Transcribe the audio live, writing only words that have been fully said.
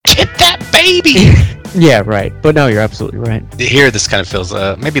baby. Yeah, right. But no, you're absolutely right. Here, this kind of feels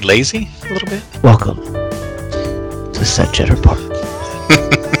maybe lazy a little bit. Welcome to Set Jetter Park.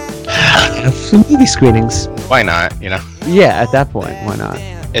 Some movie screenings. Why not? You know? Yeah, at that point, why not?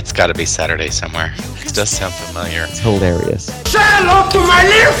 It's got to be Saturday somewhere. It does sound familiar. It's hilarious. Say hello to my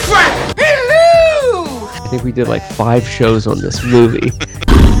little friend. Hello. I think we did like 5 shows on this movie.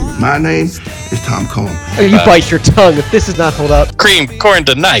 My name is Tom Coleman. You bite your tongue if this does not hold up. Cream corn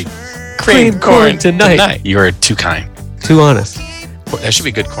tonight. Cream corn tonight. You are too kind. Too honest. That should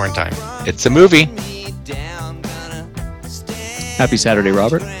be good corn time. It's a movie. Happy Saturday,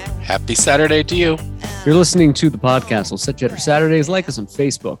 Robert. Happy Saturday to you. You're listening to the Podcastle, Set Jetter Saturdays. Like us on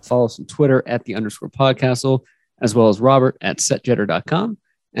Facebook. Follow us on Twitter at @_Podcastle, as well as Robert at setjetter.com,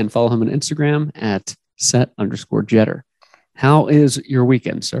 and follow him on Instagram at set_jetter. How is your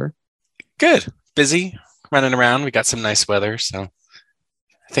weekend, sir? Good. Busy. Running around. We got some nice weather, so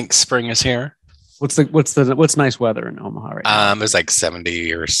I think spring is here. What's nice weather in Omaha right now? It was like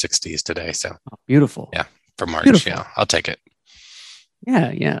 70 or 60s today, so Beautiful. yeah, for March. Beautiful. Yeah, I'll take it.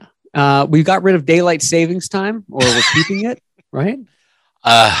 Yeah. We got rid of daylight savings time, or we're keeping it, right?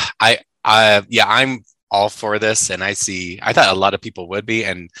 I'm all for this, and I thought a lot of people would be,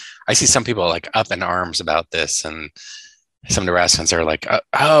 and I see some people like up in arms about this, and some of the restaurants are like,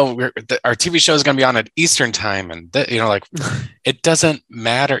 our TV show is going to be on at Eastern time, and it doesn't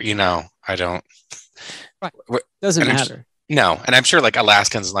matter, I don't. Right. Doesn't matter. No, and I'm sure like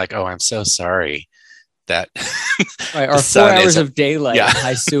Alaskans like, oh, I'm so sorry that right, our 4 hours of daylight,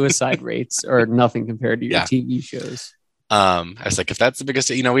 high suicide rates are nothing compared to your TV shows. I was like, if that's the biggest,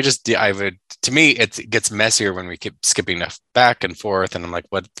 to me, it gets messier when we keep skipping back and forth. And I'm like,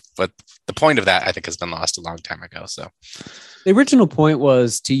 what the point of that, I think, has been lost a long time ago. So the original point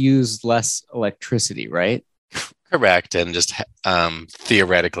was to use less electricity, right? Correct. And just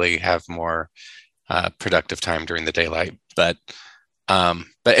theoretically have more productive time during the daylight. But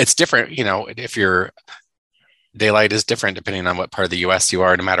it's different, if your daylight is different depending on what part of the US you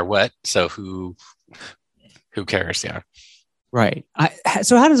are, no matter what. So who cares? Yeah. Right.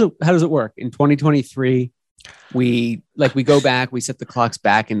 So how does it work in 2023? We go back, we set the clocks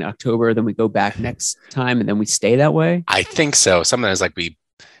back in October, then we go back next time, and then we stay that way. I think so. Sometimes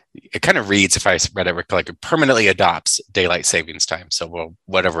it kind of reads, if I read it, like it permanently adopts daylight savings time. So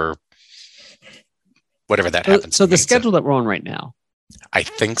whatever that happens. So the schedule that we're on right now, I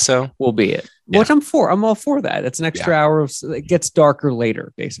think so, will be it. Yeah. Which I'm for. I'm all for that. It's an extra hour it gets darker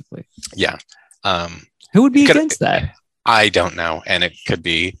later, basically. Yeah. Who would be against that? I don't know. And it could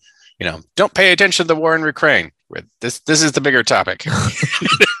be, don't pay attention to the war in Ukraine. This is the bigger topic.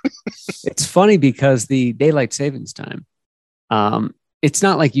 It's funny because the daylight savings time, it's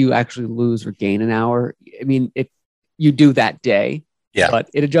not like you actually lose or gain an hour. I mean, if you do that day, but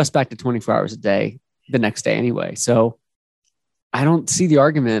it adjusts back to 24 hours a day the next day anyway. So I don't see the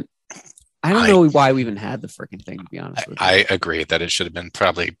argument. I don't know why we even had the freaking thing, to be honest with you. I agree that it should have been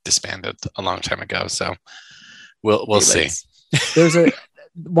probably disbanded a long time ago. So we'll see. There's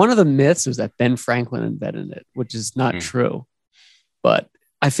one of the myths is that Ben Franklin invented it, which is not true. But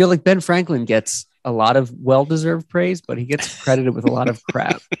I feel like Ben Franklin gets a lot of well-deserved praise, but he gets credited with a lot of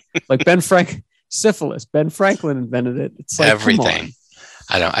crap. Like syphilis. Ben Franklin invented it. It's like everything.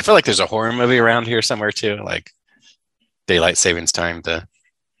 I don't. I feel like there's a horror movie around here somewhere too, like Daylight Savings Time.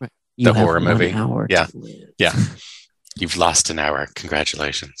 The horror movie. Yeah. You've lost an hour.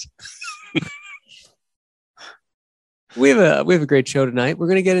 Congratulations. We have a great show tonight. We're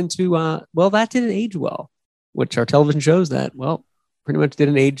going to get into that didn't age well, which our television shows that pretty much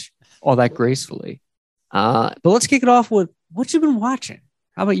didn't age all that gracefully. But let's kick it off with what you've been watching.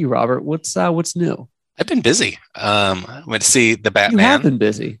 How about you, Robert? What's new? I've been busy. I went to see the Batman. You have been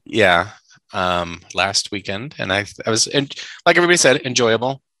busy. Yeah. Last weekend, and I was like everybody said,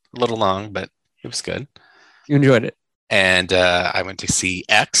 enjoyable. A little long, but it was good. You enjoyed it. And I went to see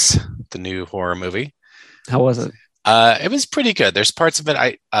X, the new horror movie. How was it? It was pretty good. There's parts of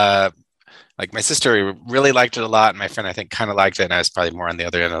it like my sister really liked it a lot, and my friend I think kind of liked it, and I was probably more on the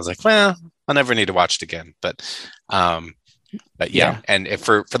other end. I was like, well, I'll never need to watch it again. But yeah. And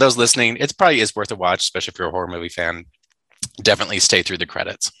for those listening, it probably is worth a watch, especially if you're a horror movie fan. Definitely stay through the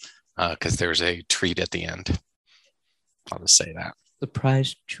credits because there's a treat at the end. I'll just say that.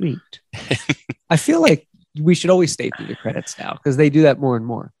 Surprise treat. I feel like we should always stay through the credits now because they do that more and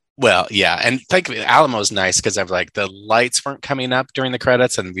more. Well, yeah. And thankfully, Alamo's nice because I've the lights weren't coming up during the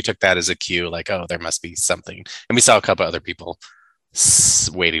credits. And we took that as a cue, like, oh, there must be something. And we saw a couple other people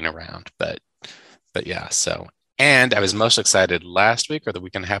waiting around. But yeah, so. And I was most excited last week or the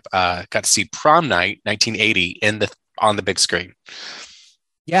weekend got to see Prom Night 1980 on the big screen.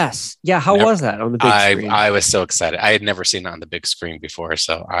 Yes. Yeah. How Never- was that on the big screen? I was so excited. I had never seen it on the big screen before,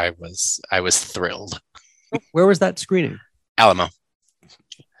 so I was thrilled. Where was that screening? Alamo.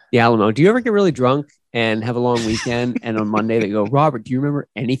 The Alamo. Do you ever get really drunk and have a long weekend? And on Monday they go, Robert, do you remember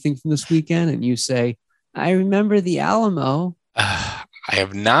anything from this weekend? And you say, I remember the Alamo. I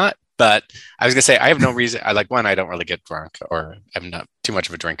have not, but I was gonna say I have no reason. I I don't really get drunk, or I'm not too much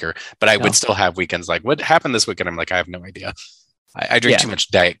of a drinker, but I would still have weekends like what happened this weekend. I'm like, I have no idea. I drink too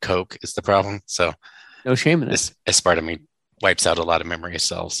much Diet Coke is the problem. So no shame in it. This part of me wipes out a lot of memory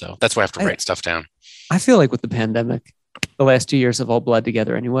cells. So that's why I have to write stuff down. I feel like with the pandemic, the last 2 years have all bled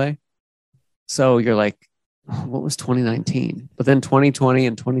together anyway. So you're like, what was 2019? But then 2020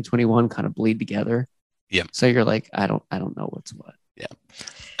 and 2021 kind of bleed together. Yeah. So you're like, I don't know what's what.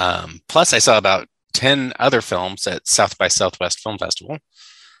 Yeah. Plus I saw about 10 other films at South by Southwest Film Festival.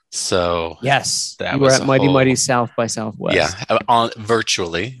 So yes, that you was were at Mighty South by Southwest. Yeah,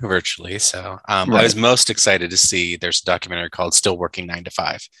 virtually. So I was most excited to see. There's a documentary called "Still Working 9 to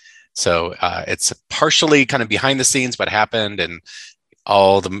 5." So it's partially kind of behind the scenes what happened, and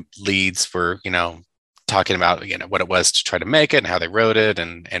all the leads were talking about what it was to try to make it and how they wrote it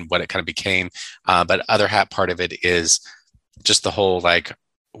and what it kind of became. But other part of it is just the whole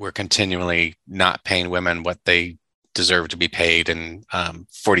we're continually not paying women what they deserve to be paid, and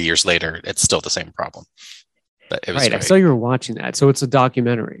 40 years later it's still the same problem. But it was right. I saw you were watching that, so it's a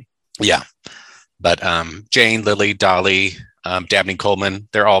documentary. Yeah, but Jane, Lily, Dolly, Dabney Coleman,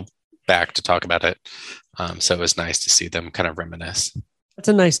 they're all back to talk about it, so it was nice to see them kind of reminisce. That's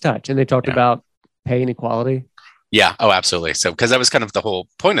a nice touch. And they talked about pay inequality. Yeah, oh absolutely. So because that was kind of the whole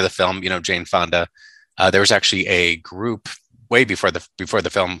point of the film, Jane Fonda. There was actually a group way before the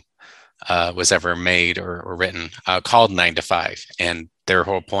film was ever made or written, called 9 to 5, and their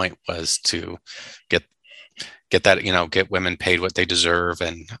whole point was to get that get women paid what they deserve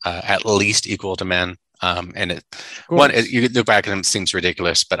and at least equal to men. And you look back and it seems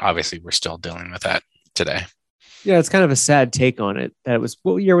ridiculous, but obviously we're still dealing with that today. Yeah, it's kind of a sad take on it.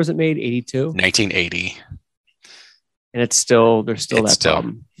 What year was it made? 82? 1980. And there's still that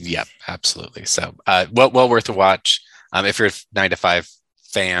problem. Yeah, absolutely. So well worth a watch. If you're a 9 to 5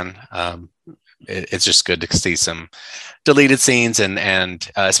 fan, it's just good to see some deleted scenes, and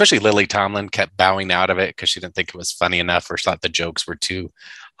especially Lily Tomlin kept bowing out of it because she didn't think it was funny enough or thought the jokes were too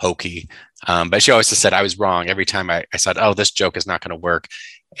hokey. But she always just said I was wrong every time I said, oh, this joke is not going to work,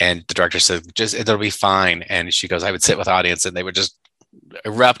 and the director said it'll be fine, and she goes, I would sit with audience and they would just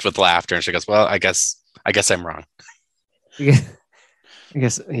erupt with laughter, and she goes, well, I guess I'm wrong. Yeah. I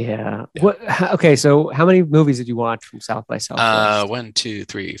guess, yeah. Okay, so how many movies did you watch from South by Southwest? 1, 2,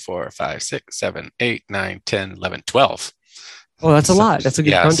 3, 4, 5, 6, 7, 8, 9, 10, 11, 12. Oh, that's a lot. That's a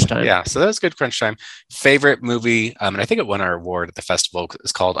good crunch time. Yeah, so that was good crunch time. Favorite movie, and I think it won our award at the festival,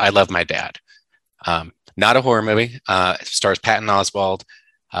 is called I Love My Dad. Not a horror movie. It stars Patton Oswalt.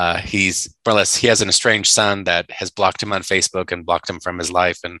 He has an estranged son that has blocked him on Facebook and blocked him from his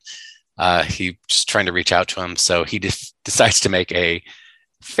life, and he just trying to reach out to him. So he decides to make a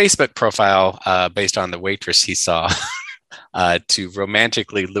Facebook profile based on the waitress he saw to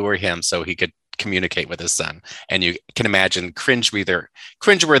romantically lure him so he could communicate with his son. And you can imagine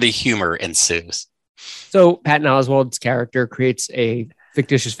cringeworthy humor ensues. So Patton Oswalt's character creates a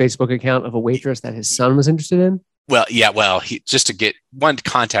fictitious Facebook account of a waitress that his son was interested in. Well, he just to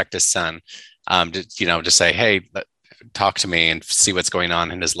contact his son, to say, hey, talk to me and see what's going on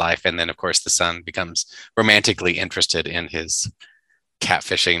in his life. And then of course the son becomes romantically interested in his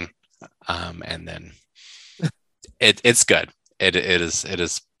catfishing, and then it's good.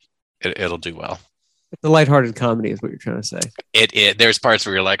 It'll do well. It's a lighthearted comedy is what you're trying to say. There's parts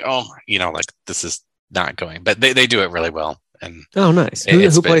where you're like, oh, this is not going, but they do it really well. And oh, nice.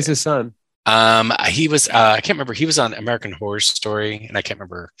 Who plays his son? He was I can't remember. He was on American Horror Story, and I can't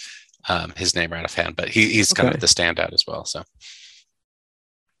remember his name right offhand, but he's kind of the standout as well. So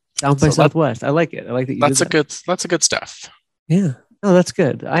South by Southwest. I like it. I like that. Lots of good stuff. Yeah. Oh, that's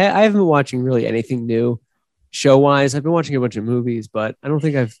good. I haven't been watching really anything new show wise. I've been watching a bunch of movies, but I don't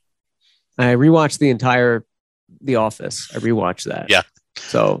think I rewatched the entire The Office. I rewatched that. Yeah.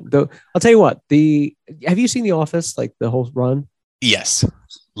 So I'll tell you what, have you seen The Office, like the whole run? Yes.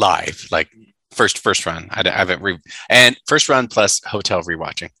 Live, like first run. I haven't and first run plus hotel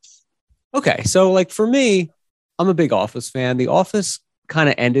rewatching. Okay. So like for me, I'm a big Office fan. The Office kind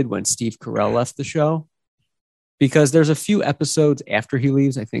of ended when Steve Carell left the show, because there's a few episodes after he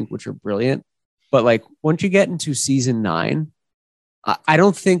leaves, I think, which are brilliant. But like once you get into season 9, I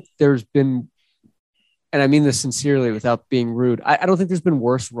don't think there's been, and I mean this sincerely without being rude, I don't think there's been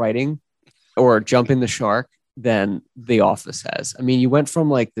worse writing or jumping the shark than The Office has. I mean, you went from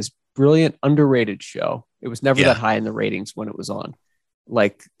like this brilliant, underrated show. It was never that high in the ratings when it was on,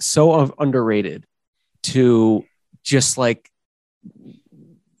 like so underrated, to just like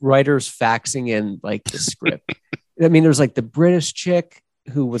writers faxing in like the script. I mean, there's like the British chick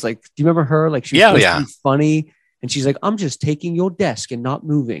who was like, do you remember her? Like she was supposed to be funny, and she's like, I'm just taking your desk and not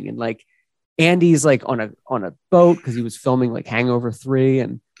moving. And like Andy's like on a boat because he was filming like Hangover 3,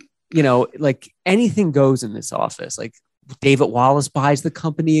 and you know, like anything goes in this office. Like David Wallace buys the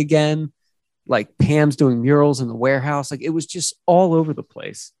company again. Like Pam's doing murals in the warehouse. Like it was just all over the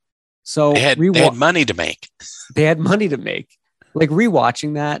place. So they had money to make. They had money to make. Like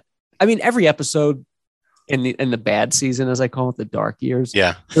rewatching that. I mean, every episode in the bad season, as I call it, the dark years.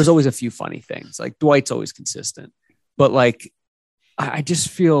 Yeah. There's always a few funny things. Like Dwight's always consistent. But like, I just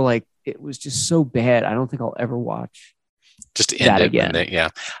feel like it was just so bad. I don't think I'll ever watch just end that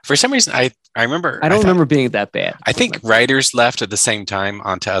again. For some reason, I remember. I don't remember being that bad. I think writers left at the same time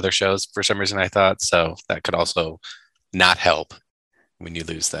onto other shows for some reason. I thought so that could also not help when you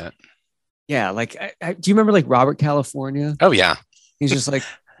lose that. Yeah, like do you remember like Robert California? Oh yeah, he's just like,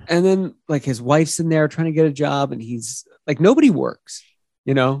 and then like his wife's in there trying to get a job, and he's like, nobody works.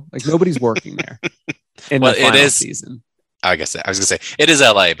 You know, like nobody's working there. In the final season. I guess I was gonna say it is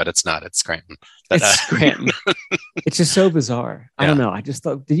LA, but it's not. It's Scranton. But, it's Scranton. It's just so bizarre. I don't know. I just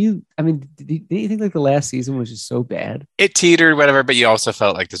thought, did you think like the last season was just so bad? It teetered, whatever, but you also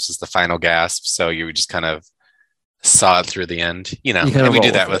felt like this was the final gasp. So you just kind of saw it through the end, you know, and we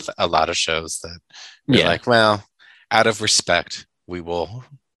do that with a lot of shows that you're like, well, out of respect, we will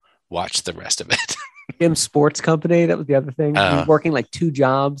watch the rest of it. Jim's Sports Company, that was the other thing. He's working like 2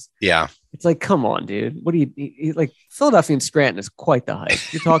 jobs. Yeah. It's like, come on, dude. What do you like? Philadelphia and Scranton is quite the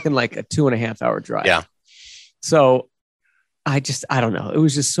hike. You're talking like a 2.5 hour drive. Yeah. So I don't know. It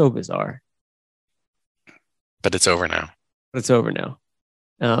was just so bizarre. But it's over now.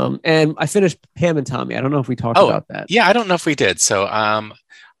 And I finished Pam and Tommy. I don't know if we talked about that. Yeah, I don't know if we did. So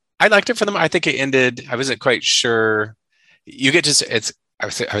I liked it for them. I think it ended. I wasn't quite sure. You get to I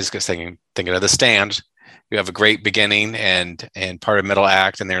was just thinking of The Stand. You have a great beginning and part of middle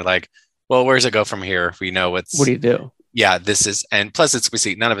act, and they're like, well, where does it go from here? We know what do you do? Yeah, this is, and plus we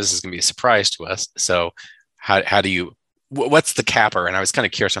see none of this is going to be a surprise to us. So how do you, what's the capper? And I was kind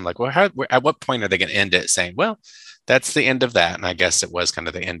of curious. I'm like, well, at what point are they going to end it saying, well, that's the end of that? And I guess it was kind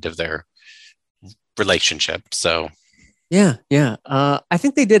of the end of their relationship. So yeah. I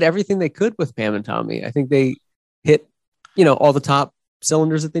think they did everything they could with Pam and Tommy. I think they hit, all the top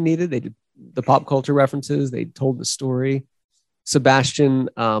cylinders that they needed. They did the pop culture references. They told the story. Sebastian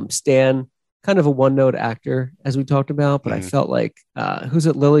Stan, kind of a one-note actor, as we talked about, but I felt like who's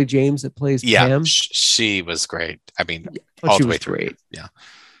it? Lily James that plays Pam. She was great. I mean, all the way through. Great. Yeah.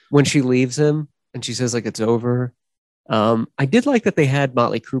 When she leaves him and she says like it's over. I did like that they had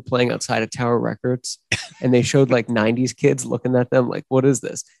Motley Crue playing outside of Tower Records, and they showed like 90s kids looking at them like, what is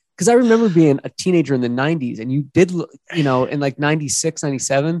this? Because I remember being a teenager in the 90s, and you did, in like 96,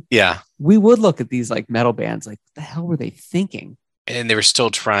 97. Yeah. We would look at these like metal bands, like, what the hell were they thinking? And they were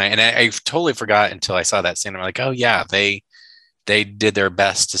still trying. And I totally forgot until I saw that scene. I'm like, oh, yeah, they did their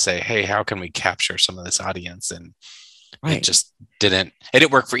best to say, hey, how can we capture some of this audience? And it just didn't. It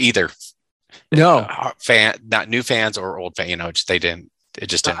didn't work for either. No. Not new fans or old fans. It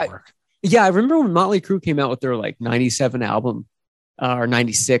just didn't work. Yeah. I remember when Motley Crue came out with their like 97 album. Or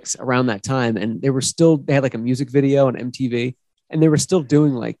 96 around that time. And they had like a music video on MTV, and they were still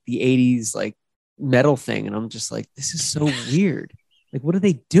doing like the 80s, like metal thing. And I'm just like, this is so weird. Like, what are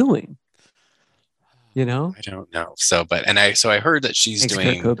they doing? I don't know. So, I heard that she's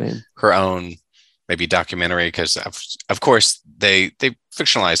doing her own maybe documentary, because of course they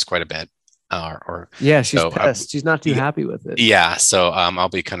fictionalized quite a bit. She's pissed. She's not too happy with it. Yeah. So I'll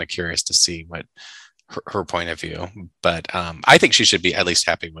be kind of curious to see what her point of view, but I think she should be at least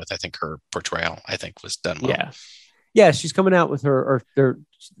happy with. I think her portrayal, was done well. Yeah. She's coming out with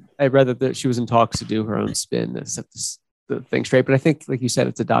I'd rather that she was in talks to do her own spin to set the thing straight. But I think, like you said,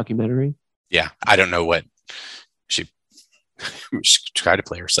 it's a documentary. Yeah, I don't know what she tried to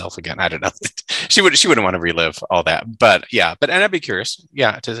play herself again. I don't know. She wouldn't want to relive all that, but and I'd be curious,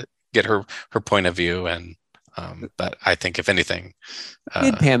 to get her point of view. And but I think if anything,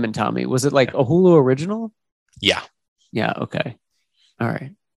 did Pam and Tommy, was it like a Hulu original? Yeah. Okay. All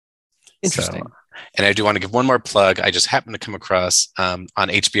right. Interesting. And I do want to give one more plug. I just happened to come across on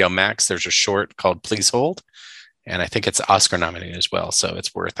HBO Max. There's a short called Please Hold. And I think it's Oscar nominated as well. So I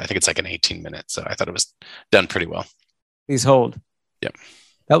think it's like an 18 minutes. So I thought it was done pretty well. Please Hold. Yep.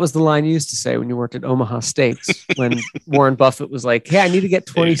 That was the line you used to say when you worked at Omaha Steaks, when Warren Buffett was like, hey, I need to get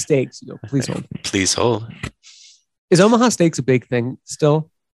 20 steaks. You go, please hold. Please hold. Is Omaha Steaks a big thing still?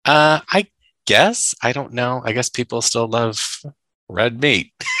 I guess. I don't know. I guess people still love red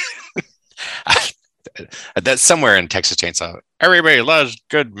meat. That's somewhere in Texas Chainsaw. Everybody loves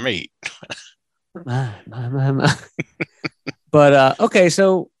good meat. But okay,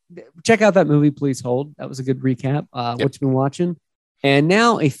 so check out that movie, Please Hold. That was a good recap. What you've been watching. And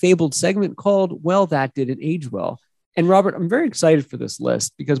now a fabled segment called Well, That Didn't Age Well. And Robert, I'm very excited for this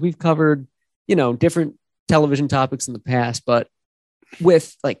list because we've covered, different television topics in the past, but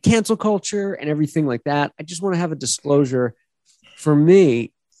with like cancel culture and everything like that, I just want to have a disclosure. For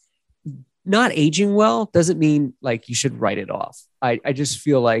me, not aging well doesn't mean like you should write it off. I just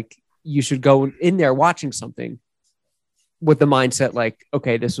feel like you should go in there watching something with the mindset like,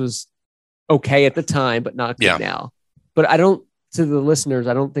 okay, this was okay at the time, but not good now. But to the listeners,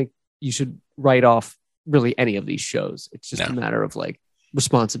 I don't think you should write off really any of these shows. It's just a matter of like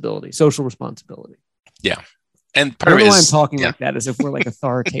responsibility, social responsibility. Yeah. And part I don't know of why I'm talking like that as if we're like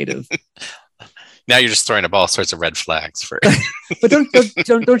authoritative. Now you're just throwing up all sorts of red flags for But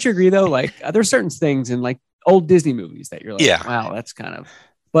don't you agree though? Like there's certain things in like old Disney movies that you're like, wow, that's kind of,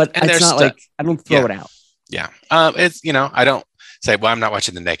 but and it's not like, I don't throw it out. Yeah. It's, I don't say, well, I'm not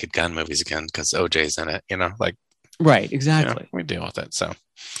watching the Naked Gun movies again because OJ's in it, like. Right. Exactly. We deal with it. So.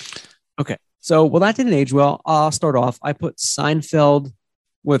 Okay. So, well, that didn't age well. I'll start off. I put Seinfeld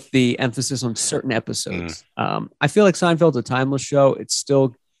with the emphasis on certain episodes. I feel like Seinfeld's a timeless show. It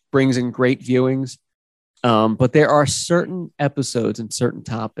still brings in great viewings. But there are certain episodes and certain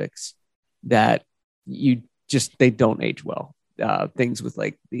topics that they don't age well. Things with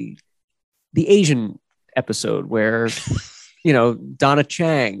like the Asian episode where, Donna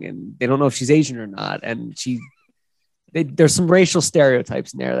Chang, and they don't know if she's Asian or not. And there's some racial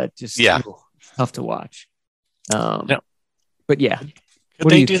stereotypes in there that just tough to watch. But yeah. Could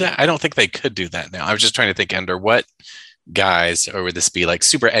they do that? I don't think they could do that now. I was just trying to think under what guise, or would this be like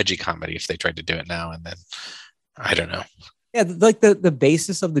super edgy comedy if they tried to do it now? And then I don't know. Yeah, like the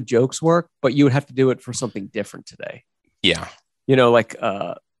basis of the jokes work, but you would have to do it for something different today. Yeah. Like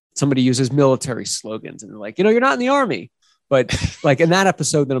somebody uses military slogans and they're like, you're not in the army. But like in that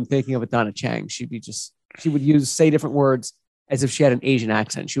episode that I'm thinking of with Donna Chang, she would say different words as if she had an Asian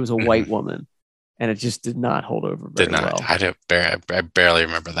accent. She was a white woman, and it just did not hold over very well. I barely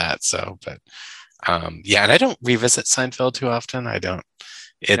remember that. So, but and I don't revisit Seinfeld too often. I don't.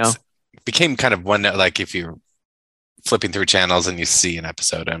 It became kind of one, like if you're flipping through channels and you see an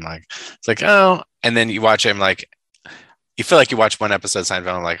episode, I'm like, it's like, oh, and then you watch it, I'm like, you feel like you watch one episode of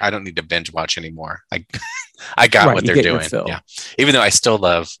Seinfeld, I'm like, I don't need to binge watch anymore. Like, I got what they're doing. Yeah. Even though I still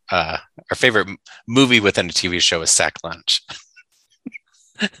love our favorite movie within a TV show is Sack Lunch.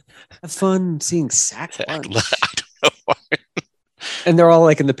 Have fun seeing Sack Lunch. I don't know why. And they're all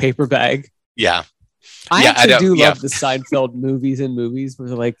like in the paper bag. Yeah. I actually love the Seinfeld movies where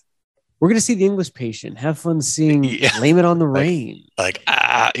they're like, we're going to see The English Patient. Have fun seeing Blame It on the Rain. Like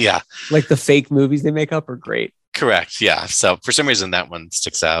the fake movies they make up are great. Correct. Yeah. So for some reason that one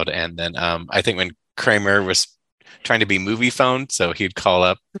sticks out. And then I think when Kramer was trying to be movie phoned, so he'd call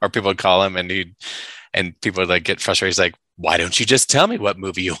up, or people would call him, and people would like get frustrated. He's like, why don't you just tell me what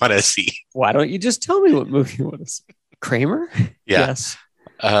movie you want to see? Why don't you just tell me what movie you want to see? Kramer? Yeah. Yes.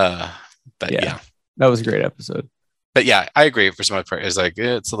 But yeah. That was a great episode. But yeah, I agree. For some other part, it's like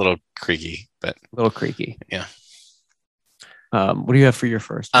it's a little creaky, but a little creaky. Yeah. What do you have for your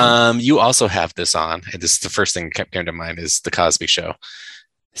first? You also have this on, and this is the first thing that came to mind is the Cosby Show.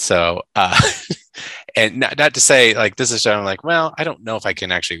 So, and not to say like this is a show I'm like, well, I don't know if I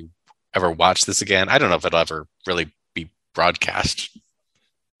can actually ever watch this again. I don't know if it'll ever really be broadcast.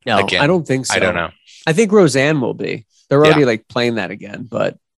 No, again. I don't think so. I don't know. I think Roseanne will be. They're already like playing that again,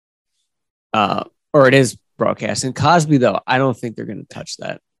 but or it is broadcasting. Cosby though, I don't think they're going to touch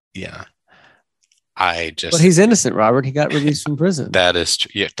that. Yeah. But he's innocent, Robert. He got released from prison. That is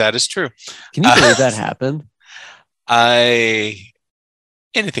true. Yeah, that is true. Can you believe that happened?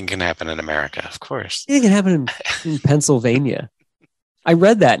 Anything can happen in America, of course. Anything can happen in Pennsylvania. I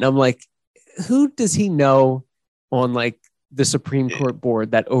read that and I'm like, who does he know on like the Supreme Court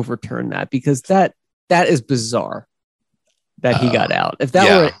board that overturned that? Because that is bizarre that he got out. If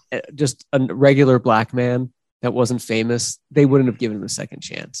that were just a regular black man that wasn't famous, they wouldn't have given him a second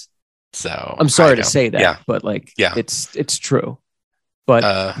chance. So I'm sorry to say that, but like, it's true. But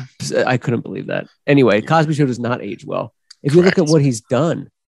I couldn't believe that. Anyway, Cosby Show does not age well. If you look at what he's done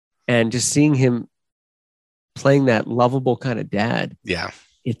and just seeing him playing that lovable kind of dad, yeah,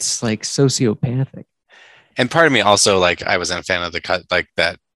 it's like sociopathic. And part of me also, like, I wasn't a fan of the cut, like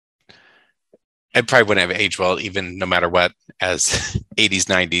that. It probably wouldn't have aged well, even no matter what, as 80s,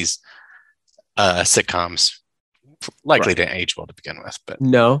 90s sitcoms likely didn't age well to begin with. But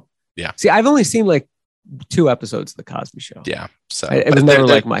no. Yeah. See, I've only seen like 2 episodes of The Cosby Show. Yeah. So it was never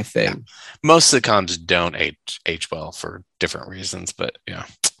like my thing. Yeah. Most sitcoms don't age well for different reasons, but yeah,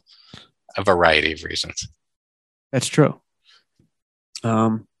 a variety of reasons. That's true.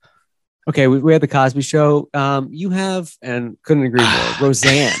 Okay, we had The Cosby Show. You have, and couldn't agree more,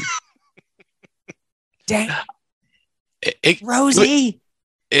 Roseanne. Dang. Rosie.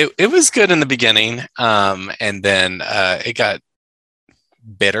 It was good in the beginning, and then it got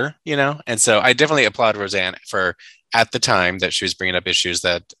bitter, and so I definitely applaud Roseanne for, at the time, that she was bringing up issues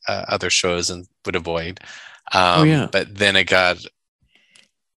that other shows would avoid. But then it got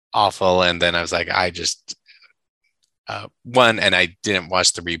awful, and then I was like, I just and I didn't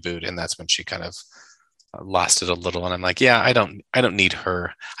watch the reboot, and that's when she kind of lost it a little, and I'm like, yeah, I don't need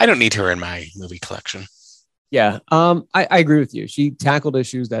her. I don't need her in my movie collection. Yeah, I agree with you. She tackled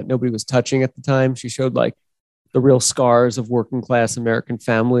issues that nobody was touching at the time. She showed like the real scars of working class American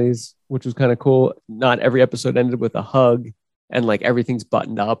families, which was kind of cool. Not every episode ended with a hug and like everything's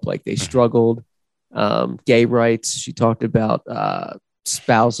buttoned up, like they struggled. Gay rights. She talked about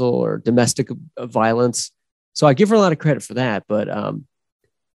spousal or domestic violence. So I give her a lot of credit for that. But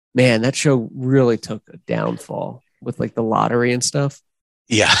man, that show really took a downfall with like the lottery and stuff.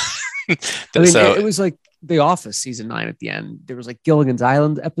 Yeah. I mean, it was like The Office season 9 at the end. There was like Gilligan's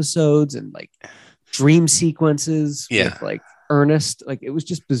Island episodes and like dream sequences with like Ernest. Like it was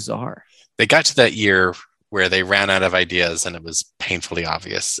just bizarre. They got to that year where they ran out of ideas and it was painfully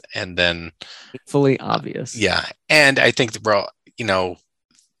obvious. And then painfully obvious. Yeah. And I think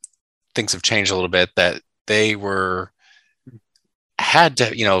things have changed a little bit, that they had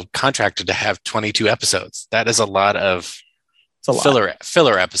to, contracted to have 22 episodes. That is a lot of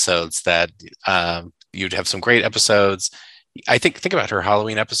filler episodes that you'd have some great episodes. I think about her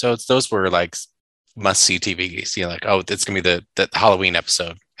Halloween episodes. Those were like must-see TV. So like, oh, it's going to be the Halloween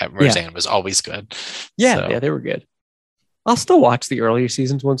episode at Roseanne was always good. Yeah, yeah, they were good. I'll still watch the earlier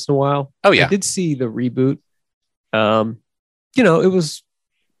seasons once in a while. Oh, yeah. I did see the reboot. It was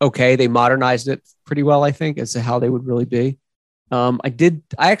okay. They modernized it pretty well, I think, as to how they would really be. I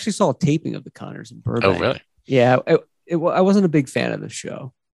actually saw a taping of The Conners in Burbank. Oh, really? Yeah. I wasn't a big fan of the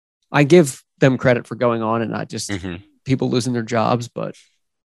show. I give them credit for going on and not just people losing their jobs. But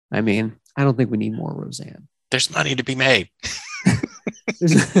I mean, I don't think we need more Roseanne. There's money to be made.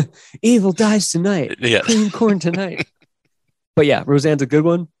 Evil dies tonight. Yeah. Cream corn tonight. But yeah, Roseanne's a good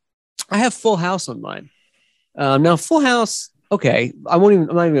one. I have Full House on mine. Now, Full House, okay. I'm not even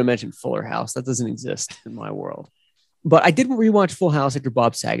going to mention Fuller House. That doesn't exist in my world. But I didn't rewatch Full House after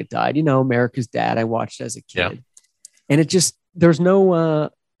Bob Saget died. America's Dad. I watched as a kid. Yeah. And it just, there's no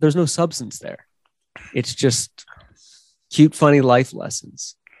substance there. It's just cute, funny life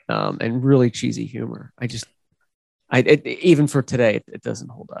lessons and really cheesy humor. Even for today, it doesn't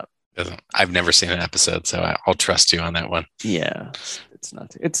hold up. I've never seen an episode, so I'll trust you on that one. Yeah, it's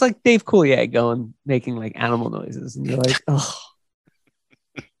not. It's like Dave Coulier making like animal noises, and you're like, oh.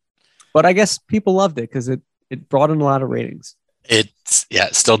 But I guess people loved it because it brought in a lot of ratings. It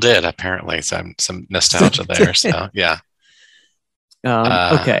still did apparently. So some nostalgia there. So yeah.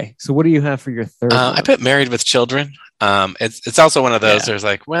 Okay, so what do you have for your third? I put Married with Children. It's also one of those. There's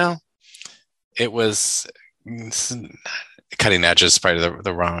like, well, it was cutting edge is probably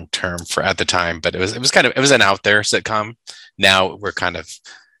the wrong term for at the time, but it was an out there sitcom. Now we're kind of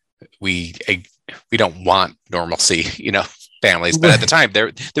we don't want normalcy, families, but at the time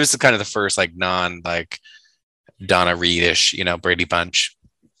there was kind of the first like non like Donna Reed-ish, Brady Bunch.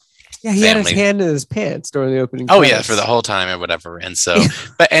 Yeah, he had his hand in his pants during the opening. Oh yeah, for the whole time or whatever. And so,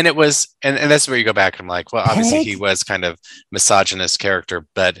 and it was, and that's where you go back. And I'm like, well, obviously he was kind of misogynist character,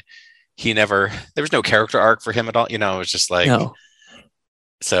 but there was no character arc for him at all. It was just like, no.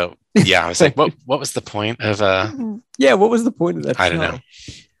 So yeah, I was like, what was the point of? Yeah, what was the point of that? I don't know.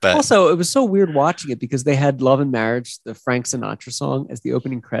 But also, it was so weird watching it because they had "Love and Marriage," the Frank Sinatra song, as the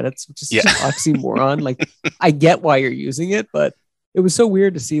opening credits, which is an oxymoron. Like, I get why you're using it, but it was so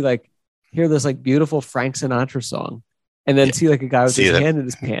weird to see hear this beautiful Frank Sinatra song and then see a guy with his hand in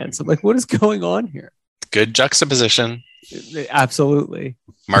his pants. I'm like, what is going on here? Good juxtaposition. Absolutely.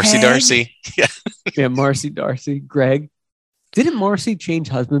 Marcy Darcy. Yeah. Yeah. Marcy Darcy. Greg. Didn't Marcy change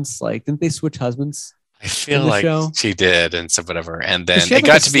husbands? Didn't they switch husbands? I feel like she did and so whatever. And then it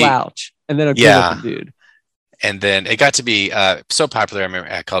got to be slouch and then a good dude. And then it got to be so popular. I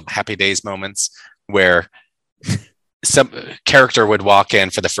remember I called Happy Days moments where some character would walk in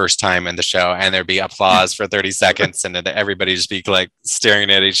for the first time in the show, and there'd be applause for 30 seconds, and then everybody just be like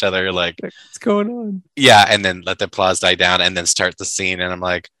staring at each other, like, what's going on? Yeah, and then let the applause die down, and then start the scene. And I'm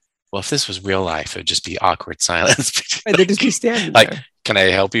like, well, if this was real life, it would just be awkward silence. Right, they'd just be standing like, there. Can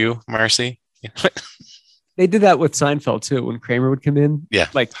I help you, Marcy? They did that with Seinfeld too, when Kramer would come in. Yeah,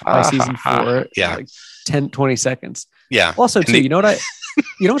 like by season 4. Yeah, like 10, 20 seconds. Yeah. Also, too, you know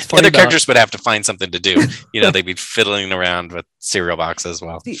what's funny? Other characters would have to find something to do. They'd be fiddling around with cereal boxes as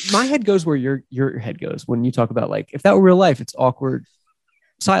well. See, my head goes where your head goes when you talk about, like, if that were real life, it's awkward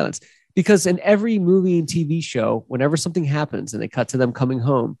silence. Because in every movie and TV show, whenever something happens and they cut to them coming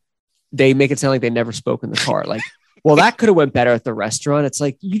home, they make it sound like they never spoke in the car. Like, well, that could have went better at the restaurant. It's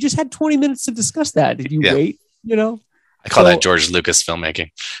like, you just had 20 minutes to discuss that. Did you wait? I call that George Lucas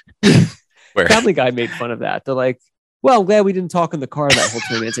filmmaking. Where Family Guy made fun of that. They're like, well, glad we didn't talk in the car that whole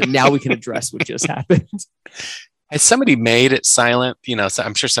 20 minutes, and now we can address what just happened. Has somebody made it silent? So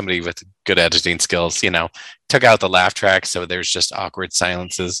I'm sure somebody with good editing skills, took out the laugh track, so there's just awkward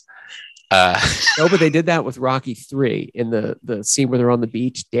silences. No, but they did that with Rocky 3 in the scene where they're on the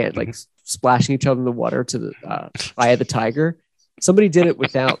beach, like splashing each other in the water to the Eye of the Tiger. Somebody did it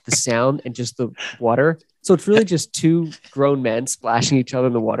without the sound and just the water. So it's really just two grown men splashing each other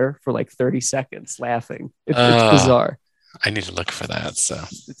in the water for like 30 seconds laughing. It's bizarre. I need to look for that. So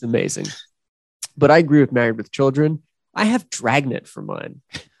it's amazing. But I agree with Married with Children. I have Dragnet for mine.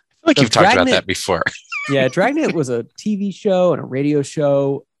 I feel like you've talked about that before. Yeah, Dragnet was a TV show and a radio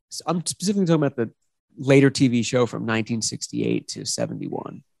show. I'm specifically talking about the later TV show from 1968 to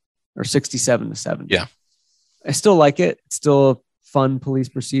 71 or 67 to 70. Yeah. I still like it. It's still a fun police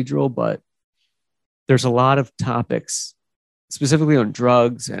procedural, but there's a lot of topics specifically on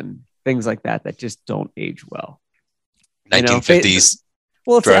drugs and things like that just don't age well. 1950s.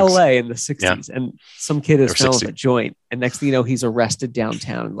 Well, it's drugs. LA in the 60s, and some kid is smelling a joint, and next thing you know, he's arrested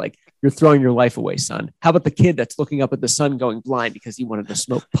downtown. Like, you're throwing your life away, son. How about the kid that's looking up at the sun going blind because he wanted to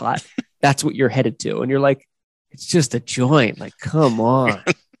smoke pot? That's what you're headed to. And you're like, it's just a joint. Like, come on.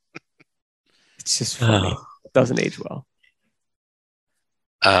 It's just funny. It doesn't age well.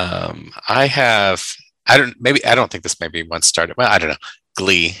 I don't think this maybe once started. Well, I don't know.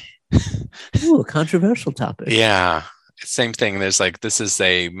 Glee. Ooh, a controversial topic. Yeah. Same thing. There's this is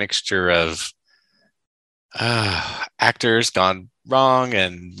a mixture of actors gone wrong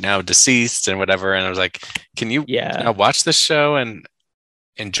and now deceased and whatever. And I was like, can you watch this show and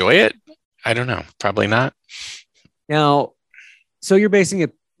enjoy it? I don't know. Probably not. Now, so you're basing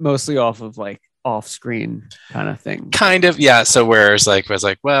it mostly off of like off-screen kind of thing. Kind of, yeah. So whereas I was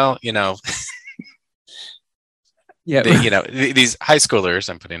like, well, yeah, these high schoolers,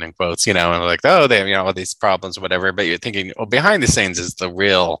 I'm putting in quotes, and like, oh, they have, all these problems, whatever. But you're thinking, well, behind the scenes is the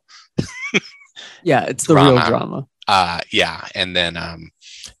real, it's the real drama. Yeah. And then,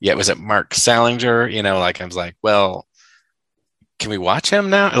 was it Mark Salinger? I was like, well, can we watch him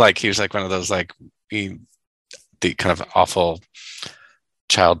now? Like, he was like one of those, like, the kind of awful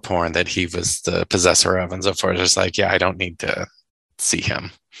child porn that he was the possessor of and so forth. It's like, I don't need to see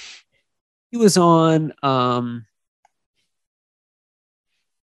him. He was on,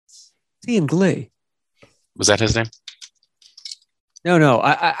 in Glee. Was that his name? No.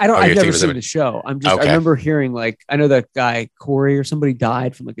 I don't. I've never seen the show. I remember hearing I know that guy Corey or somebody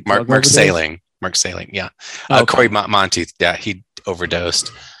died from a drug Mark Saling. Mark Saling, yeah. Okay. Corey Monteith, yeah, he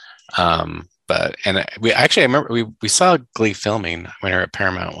overdosed. But I remember we saw Glee filming when we were at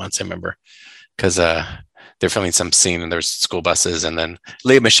Paramount once. I remember because they're filming some scene and there's school buses, and then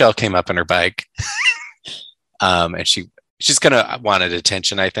Leah Michelle came up on her bike, and she's kind of wanted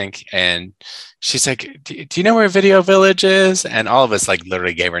attention, I think. And she's like, do you know where Video Village is? And all of us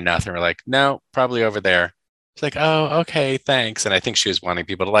literally gave her nothing. We're like, no, probably over there. She's like, oh, okay, thanks. And I think she was wanting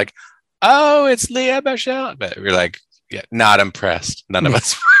people to oh, it's Leah Michelle. But we're like, yeah, not impressed. None of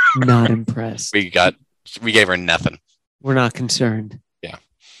us. Not impressed. We gave her nothing. We're not concerned. Yeah.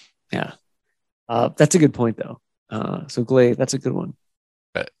 Yeah. That's a good point though. So Glee, that's a good one.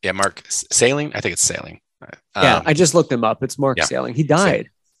 But yeah, Mark Saling. I think it's Saling. Yeah, I just looked him up. It's Mark Saling. He died.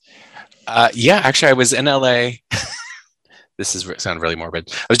 Actually, I was in LA. This sounds really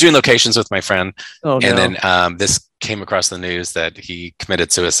morbid. I was doing locations with my friend, and then this came across the news that he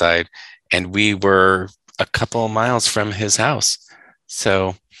committed suicide, and we were a couple miles from his house,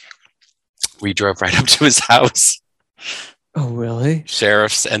 so we drove right up to his house. Oh, really?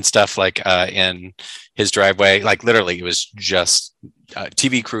 Sheriffs and stuff in his driveway. Literally, it was just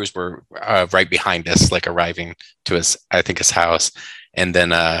TV crews were right behind us, arriving to his house. And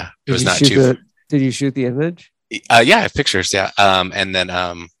then it was not too. Did you shoot the image? Yeah, I have pictures. Yeah. And then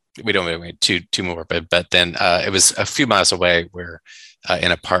we don't really wait two more, but then it was a few miles away where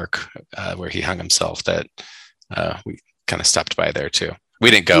in a park where he hung himself that we kind of stopped by there too. We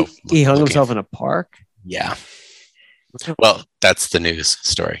didn't go. He hung himself in a park? Yeah. Well, that's the news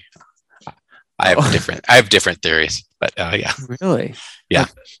story. I have different theories, but yeah. Really? Yeah.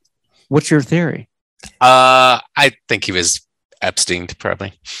 What's your theory? I think he was Epstein,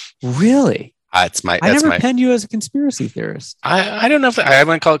 probably. Really? I never penned you as a conspiracy theorist. I don't know if I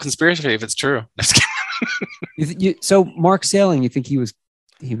wouldn't call it conspiracy if it's true. So Mark Salling, you think he was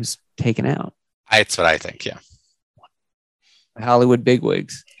taken out? That's what I think. Yeah. Hollywood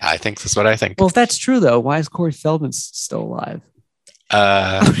bigwigs. I think that's what I think. Well, if that's true, though, why is Corey Feldman still alive?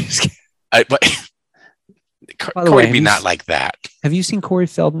 Corey be not like that. Have you seen Corey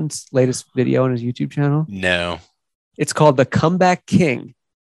Feldman's latest video on his YouTube channel? No. It's called The Comeback King.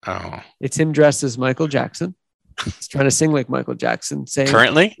 Oh. It's him dressed as Michael Jackson. He's trying to sing like Michael Jackson, saying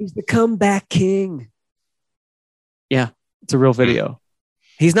currently he's the comeback king. Yeah, it's a real video.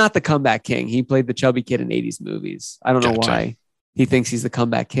 He's not the comeback king. He played the chubby kid in 80s movies. I don't know why he thinks he's the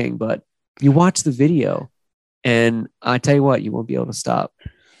comeback king, but you watch the video and I tell you what, you won't be able to stop.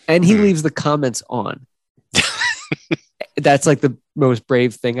 And he leaves the comments on. That's like the most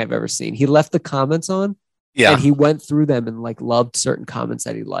brave thing I've ever seen. He left the comments on. Yeah. And he went through them and like loved certain comments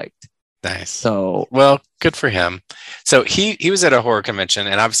that he liked. Nice. So, well, good for him. So he was at a horror convention,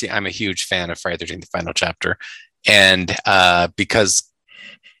 and obviously I'm a huge fan of Friday the 13th, the Final Chapter. And because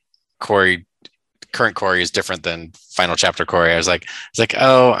current Corey is different than Final Chapter Corey, I was like,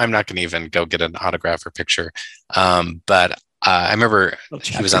 oh, I'm not going to even go get an autograph or picture. But I remember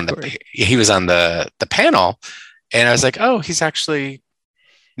he was on the panel, and I was like, oh, he's actually,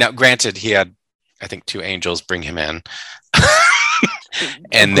 now granted, he had, I think, 2 angels bring him in.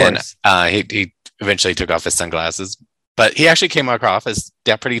 And then he eventually took off his sunglasses, but he actually came across as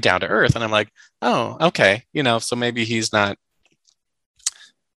pretty down to earth. And I'm like, oh, okay. So maybe he's not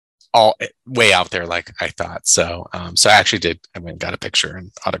all way out there like I thought. So, I actually I went and got a picture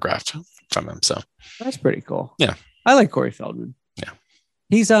and autographed from him. So that's pretty cool. Yeah. I like Corey Feldman. Yeah.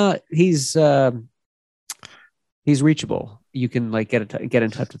 He's reachable. You can like get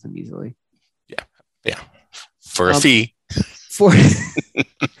in touch with him easily. Yeah. Yeah. For a fee. For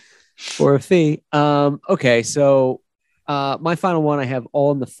a fee. Okay, so my final one, I have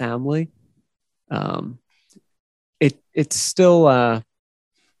All in the Family. It's still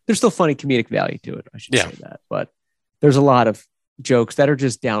there's still funny comedic value to it. I should say that, but there's a lot of jokes that are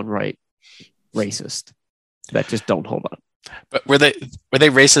just downright racist that just don't hold up. But were they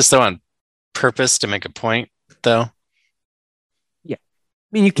racist though on purpose to make a point though?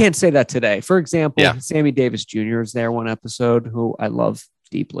 I mean, you can't say that today. For example, Sammy Davis Jr. is there one episode, who I love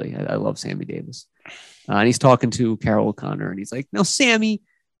deeply. I love Sammy Davis. And he's talking to Carol O'Connor, and he's like, "Now, Sammy,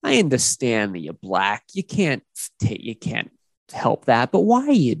 I understand that you're black. You can't help that. But why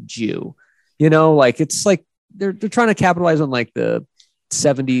are you a Jew? Like it's like they're trying to capitalize on like the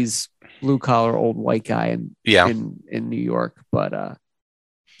 70s blue collar old white guy in New York. But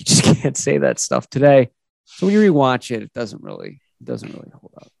you just can't say that stuff today. So when you rewatch it, it doesn't really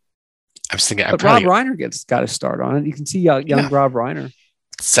hold up. I was thinking, but Rob Reiner got a start on it. You can see young Rob Reiner.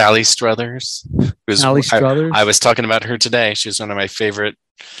 Sally Struthers. I was talking about her today. She was one of my favorite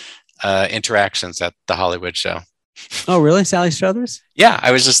interactions at the Hollywood show. Oh, really? Sally Struthers? Yeah.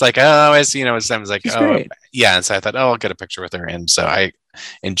 I was just like, oh, I was like, she's oh, great. Yeah. And so I thought, oh, I'll get a picture with her. And so I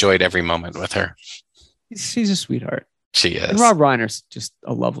enjoyed every moment with her. She's a sweetheart. She is. And Rob Reiner's just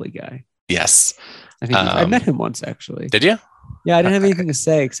a lovely guy. Yes. I think I met him once, actually. Did you? Yeah, I didn't have anything to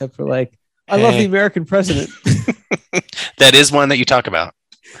say except for like, I love the American President. That is one that you talk about.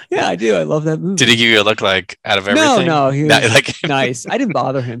 Yeah, I do. I love that movie. Did he give you a look like out of everything? No, he was like nice. I didn't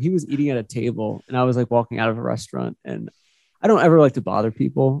bother him. He was eating at a table, and I was like walking out of a restaurant, and I don't ever like to bother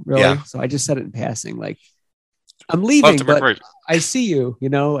people, really. Yeah. So I just said it in passing, like, I'm leaving, but I see you.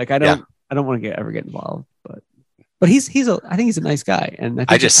 Like I don't want to ever get involved, but I think he's a nice guy, and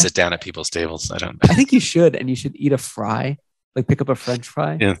I just sit down at people's tables. I think you should, and you should eat a fry, like pick up a French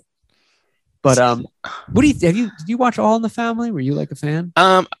fry. Yeah. But what do you did you watch All in the Family? Were you like a fan?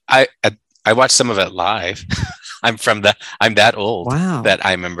 I watched some of it live. I'm that old. Wow. That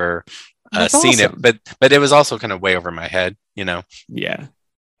I remember seeing it, but it was also kind of way over my head, Yeah.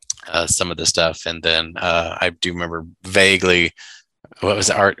 Some of the stuff, and then I do remember vaguely. What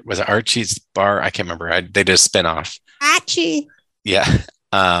was it? Was it Archie's Bar? I can't remember. They did a spinoff. Archie. Yeah.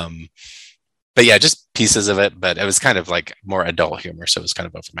 But yeah, just pieces of it. But it was kind of like more adult humor, so it was kind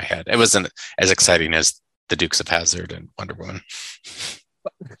of over my head. It wasn't as exciting as The Dukes of Hazzard and Wonder Woman.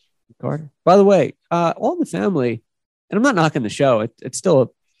 Carter. By the way, All in the Family, and I'm not knocking the show. It's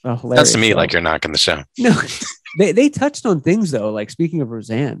still Oh, Sounds to me hilarious. like you're knocking the show. No, they touched on things though. Like speaking of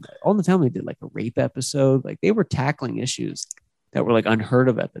Roseanne, All in the Family did like a rape episode. Like they were tackling issues that were like unheard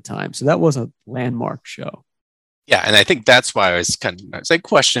of at the time. So that was a landmark show. Yeah, and I think that's why I was like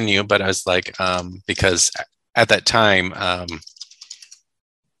question you, but I was like, because at that time,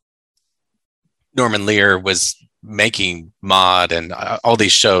 Norman Lear was making Maude and all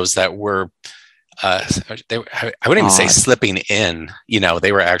these shows that were, I wouldn't even say slipping in.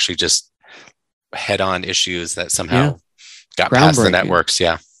 They were actually just head-on issues that somehow got past the networks.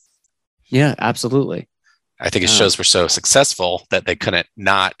 Yeah, absolutely. I think his shows were so successful that they couldn't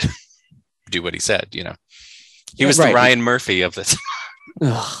not do what he said. He was the Ryan Murphy of this.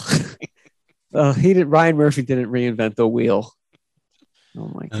 Ryan Murphy didn't reinvent the wheel.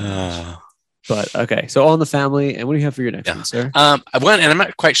 Oh my gosh. But okay, so All in the Family, and what do you have for your next one, sir? I went, and I'm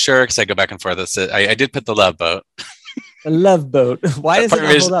not quite sure because I go back and forth. I did put The Love Boat. The Love Boat. Why does it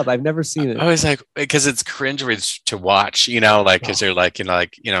not hold up? I've never seen it. I was like, because it's cringeworthy to watch, because they're like,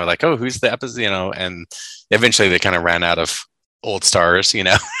 oh, who's the episode, and eventually they kind of ran out of old stars,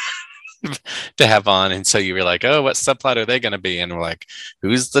 to have on, and so you were like, oh, what subplot are they going to be? And we're like,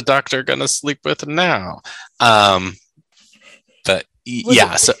 who's the doctor going to sleep with now? But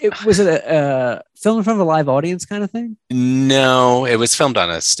was it a film in front of a live audience kind of thing? No, it was filmed on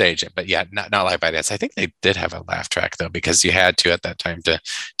a stage, but not live audience. I think they did have a laugh track though, because you had to at that time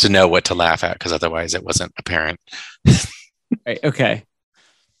to know what to laugh at, because otherwise it wasn't apparent. Right. Okay.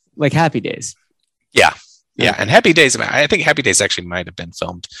 Like Happy Days. Yeah. And Happy Days. I think Happy Days actually might have been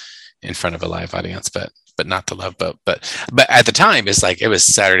filmed in front of a live audience, but not The Love Boat. But at the time, it's like it was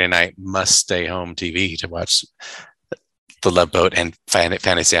Saturday night must stay home TV to watch The Love Boat and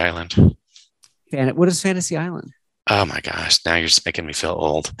Fantasy Island. What is Fantasy Island? Oh my gosh! Now you're just making me feel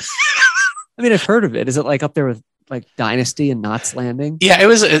old. I mean, I've heard of it. Is it like up there with like Dynasty and Knots Landing? Yeah, it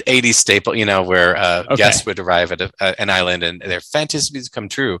was an 80s staple, where guests would arrive at an island and their fantasies come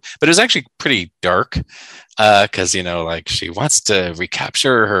true. But it was actually pretty dark because, like she wants to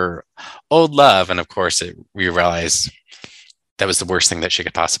recapture her old love. And of course, we realized that was the worst thing that she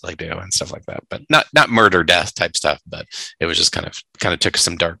could possibly do and stuff like that. But not murder, death type stuff. But it was just kind of took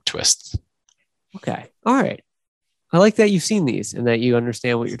some dark twists. Okay. All right. I like that you've seen these and that you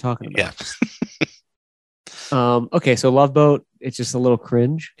understand what you're talking about. Yeah. Okay, so Love Boat, it's just a little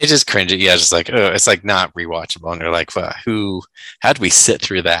cringe. It's just cringy. Yeah, it's just like, it's like not rewatchable. And you're like, well, how did we sit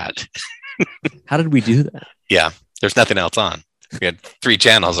through that? How did we do that? Yeah, there's nothing else on. We had 3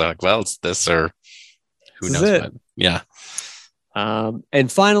 channels. I'm like, well, it's this or who knows what. Yeah. And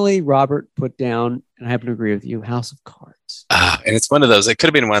finally, Robert put down, and I happen to agree with you, House of Cards. And it's one of those, it could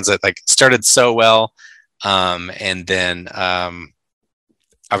have been ones that like started so well. And then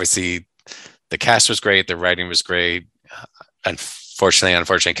obviously the cast was great. The writing was great.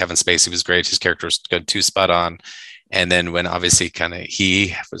 Unfortunately, Kevin Spacey was great. His character was good, too spot on. And then when obviously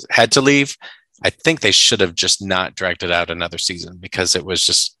had to leave, I think they should have just not dragged it out another season, because it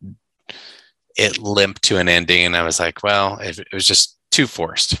limped to an ending. And I was like, well, it was just too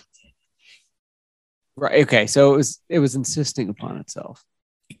forced. Right. Okay. So it was insisting upon itself.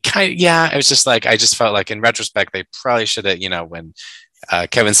 It was just like, I just felt like in retrospect, they probably should have, when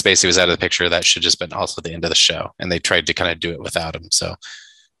Kevin Spacey was out of the picture, that should just been also the end of the show. And they tried to kind of do it without him. So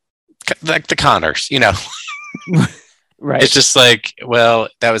like the Connors, Right. It's just like, well,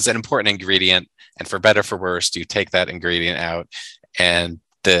 that was an important ingredient. And for better, for worse, you take that ingredient out and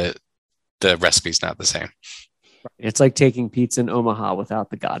the recipe's not the same. It's like taking pizza in Omaha without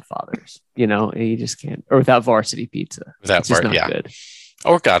the Godfathers, you just can't, or without Varsity Pizza. Without good.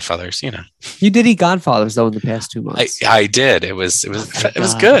 Or Godfathers, You did eat Godfathers though in the past 2 months. I did. It was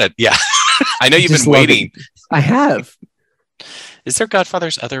good. Yeah. I know you've been waiting. I have. Is there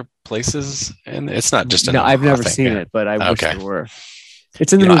Godfathers other places? And it's not just no. I've never seen it, but I wish there were.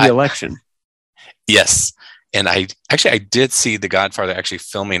 It's in the movie Election. Yes, and I did see The Godfather actually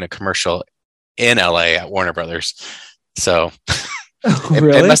filming a commercial in LA at Warner Brothers. So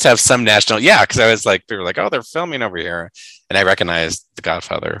it must have some national. Yeah, because I was like, they were like, oh, they're filming over here, and I recognized The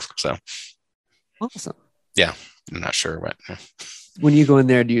Godfather. So awesome. Yeah, I'm not sure what. When you go in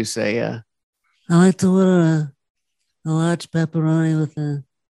there, do you say, "I like to order a large pepperoni with a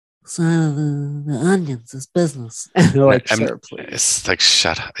sign of the onions, it's business." They're like, sir, please. It's like,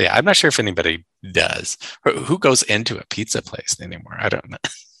 shut up. Yeah, I'm not sure if anybody does. Who goes into a pizza place anymore? I don't know.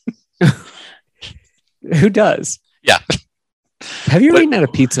 Who does? Yeah. Have you eaten at a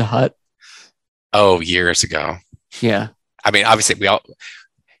Pizza Hut? Oh, years ago. Yeah. I mean, obviously,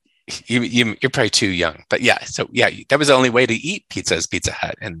 you're probably too young, but yeah. So yeah, that was the only way to eat pizza is Pizza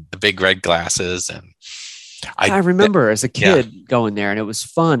Hut and the big red glasses and. I remember as a kid going there and it was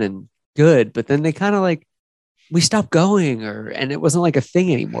fun and good, but then they kind of like, we stopped going and it wasn't like a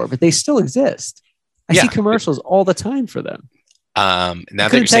thing anymore, but they still exist. I see commercials all the time for them. Now I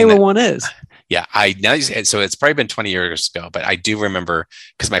couldn't tell you where one is. Yeah, so it's probably been 20 years ago, but I do remember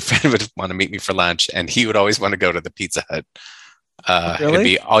because my friend would want to meet me for lunch and he would always want to go to the Pizza Hut. Really? It'd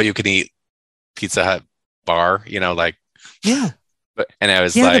be all you can eat Pizza Hut bar, like. Yeah. And I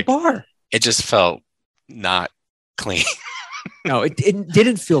was like, the bar. It just felt not clean. No, it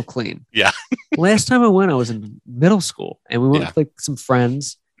didn't feel clean. Yeah. Last time I went, I was in middle school and we went with like some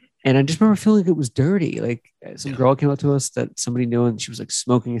friends. And I just remember feeling like it was dirty. Like some girl came up to us that somebody knew and she was like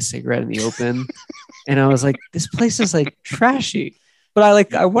smoking a cigarette in the open. And I was like, this place is like trashy.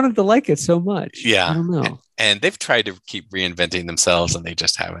 But I wanted to like it so much. Yeah. I don't know. And they've tried to keep reinventing themselves and they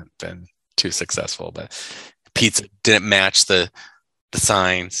just haven't been too successful. But pizza didn't match the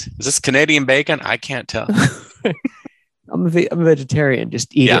signs. Is this Canadian bacon? I can't tell. I'm a vegetarian.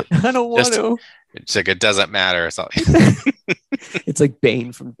 Just eat it. I don't want to. It's like, it doesn't matter. It's all. It's like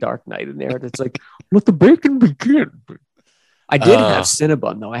Bane from Dark Knight in there. It's like, let the bacon begin. I did have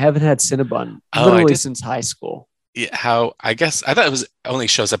Cinnabon though. I haven't had Cinnabon literally since high school. Yeah, I guess I thought it only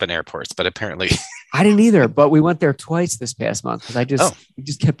shows up in airports, but apparently I didn't either. But we went there twice this past month because we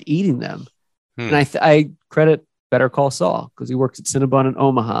just kept eating them. And I credit Better Call Saul because he works at Cinnabon in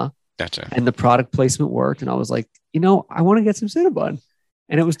Omaha. Gotcha. And the product placement worked, and I was like, I want to get some Cinnabon.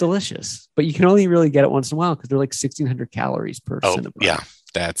 And it was delicious, but you can only really get it once in a while because they're like 1,600 calories per Cinnabon. Yeah,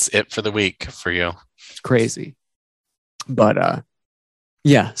 that's it for the week for you. It's crazy, but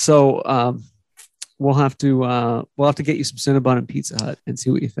So we'll have to get you some Cinnabon and Pizza Hut and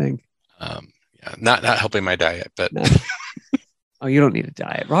see what you think. Not helping my diet, but no. Oh, you don't need a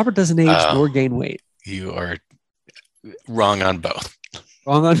diet. Robert doesn't age nor gain weight. You are wrong on both.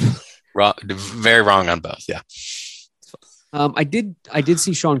 Very wrong on both. Yeah. I did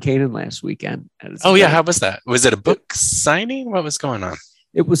see Sean Kanan last weekend. How was that? Was it a book signing? What was going on?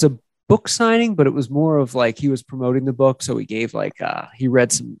 It was a book signing, but it was more of like he was promoting the book, so he gave he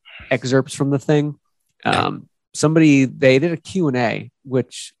read some excerpts from the thing. They did a Q&A,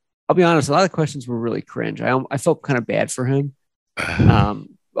 which I'll be honest, a lot of the questions were really cringe. I felt kind of bad for him. A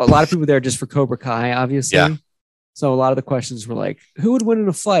lot of people there just for Cobra Kai, obviously. Yeah. So a lot of the questions were like, who would win in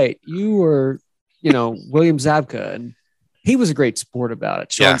a fight? You or William Zabka? And he was a great sport about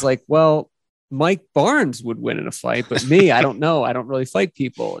it. Sean's like, well, Mike Barnes would win in a fight, but me, I don't know. I don't really fight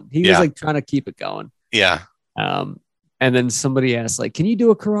people. And he was like trying to keep it going. Yeah. And then somebody asked, like, can you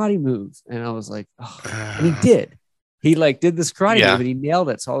do a karate move? And I was like, and he did. He did this karate move and he nailed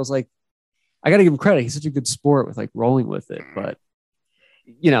it. So I was like, I got to give him credit. He's such a good sport with rolling with it. But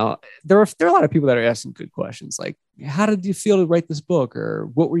there are a lot of people that are asking good questions. Like, how did you feel to write this book? Or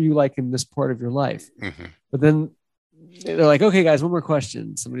what were you like in this part of your life? Mm-hmm. But then they're like, okay, guys, one more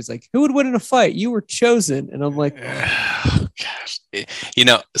question. Somebody's like, who would win in a fight? You were chosen. And I'm like, oh, gosh.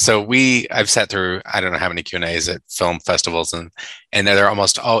 So I've sat through, I don't know how many Q&As at film festivals and they're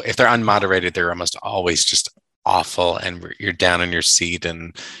almost all, if they're unmoderated, they're almost always just awful. And you're down in your seat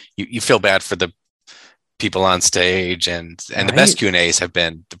and you feel bad for the people on stage. And the best Q&As have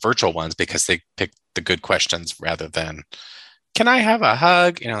been the virtual ones because they pick the good questions rather than, can I have a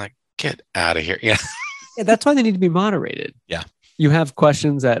hug? Get out of here. Yeah. Yeah, that's why they need to be moderated. Yeah. You have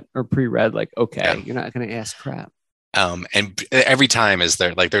questions that are pre-read, like, okay, you're not going to ask crap. And every time is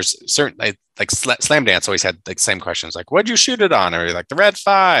there, there's certain, like Slam Dance always had the same questions, like, what'd you shoot it on? Or the red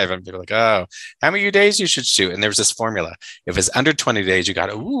 5. And people are like, oh, how many days you should shoot? And there was this formula. If it's under 20 days, you got,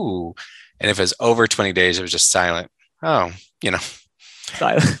 ooh. And if it's over 20 days, it was just silent. Oh,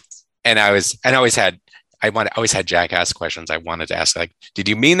 Silence. And I always had jackass questions. I wanted to ask, like, did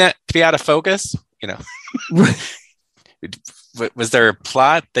you mean that to be out of focus? Was there a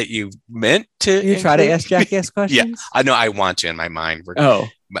plot that you meant to? You try to ask jackass questions? Yeah, I know. I want to in my mind.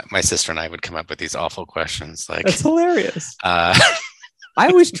 My sister and I would come up with these awful questions. That's hilarious. I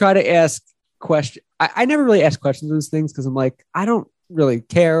always try to ask questions. I never really ask questions of those things because I'm like, I don't really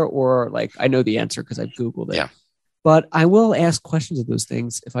care, or I know the answer because I've Googled it. Yeah. But I will ask questions of those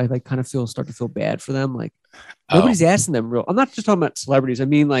things if I kind of start to feel bad for them. Nobody's asking them real. I'm not just talking about celebrities. I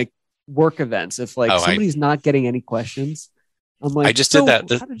mean work events. If somebody's not getting any questions, I'm like, I just did that.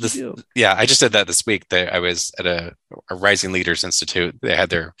 I just did that this week. I was at a Rising Leaders Institute. They had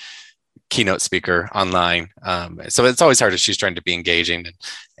their keynote speaker online. So it's always hard if she's trying to be engaging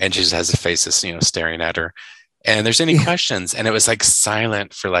and she just has a face that's, staring at her. And there's any questions. And it was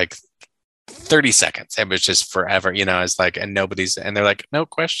silent for 30 seconds. It was just forever, it's and they're like, no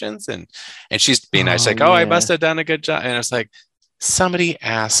questions. And she's being nice, I must have done a good job. And I was like, somebody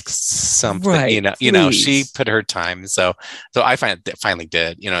asks something, Right, she please. put her time. So I finally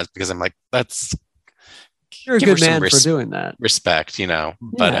did, because I'm like, let's You're a give her good some man for doing that. respect, but I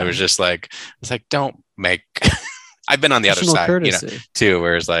Yeah. was just like, it's like, don't make, I've been on the other Professional side, courtesy. too,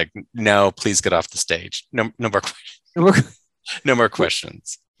 where it's like, no, please get off the stage. No, no more, no more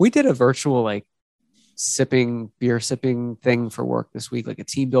questions. We did a virtual like beer sipping thing for work this week, like a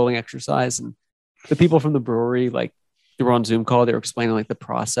team building exercise. And the people from the brewery, like they were on Zoom call, they were explaining like the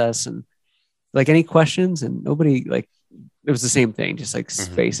process and like any questions, and nobody like it was the same thing, just like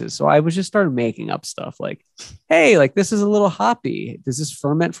faces. So I was just started making up stuff like, hey, like this is a little hoppy. Does this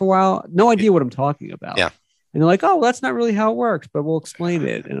ferment for a while? No idea what I'm talking about. Yeah. And they're like, oh, well, that's not really how it works, but we'll explain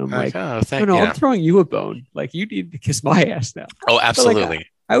it. And I'm like, oh, no, I'm throwing you a bone. Like you need to kiss my ass now. Oh, absolutely. Like,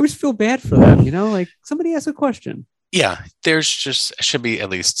 I always feel bad for them, like somebody asks a question. Yeah, there's should be at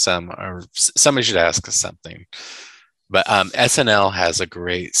least or somebody should ask us something. But SNL has a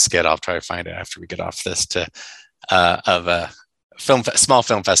great skit. I'll try to find it after we get off this of a small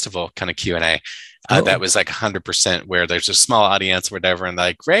film festival kind of Q&A. That was like 100% where there's a small audience, whatever, and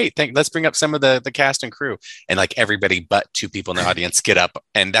like, great, let's bring up some of the cast and crew, and like everybody but two people in the audience get up,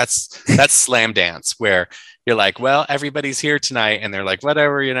 and that's slam dance where you're like, well, everybody's here tonight, and they're like,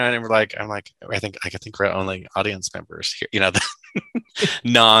 whatever, and we're like, I think we're only audience members here, the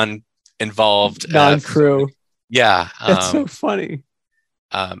non-involved, non-crew. Yeah, that's so funny.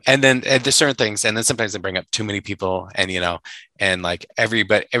 And then there's certain things, and then sometimes they bring up too many people, and and like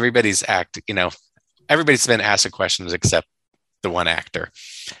everybody's everybody's been asked questions except the one actor,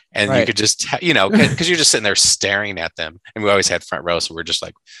 and you could just because you're just sitting there staring at them, and we always had front row, so we're just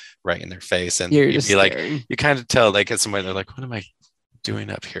like right in their face, and you'd be like, you kind of tell like at somewhere they're like, what am I doing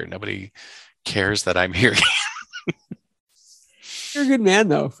up here? Nobody cares that I'm here. You're a good man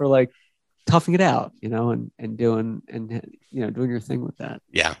though for like toughing it out, and doing doing your thing with that.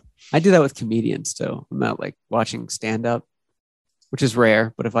 Yeah, I do that with comedians too. I'm not like watching stand up, which is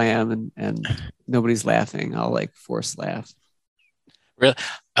rare, but if I am and nobody's laughing, I'll like force laugh. Really?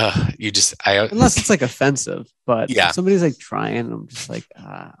 Unless it's like offensive, but yeah, if somebody's like trying, I'm just like,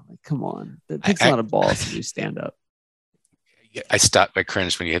 come on, it takes a lot of balls to do stand up. I stopped. I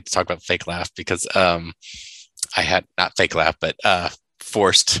cringed when you had to talk about fake laugh because I had not fake laugh, but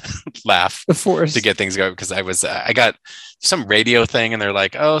forced laugh to get things going because I got some radio thing and they're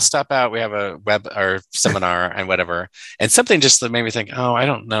like, oh, stop out, we have a web or seminar and whatever, and something just made me think, oh, I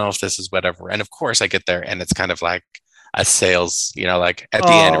don't know if this is whatever, and of course I get there and it's kind of like a sales, like at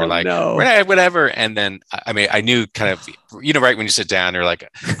the end we're like, no, whatever, and then I knew kind of right when you sit down you're like,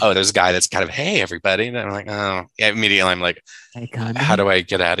 oh, there's a guy that's kind of, hey everybody, and I'm like, oh yeah, immediately I'm like, how do I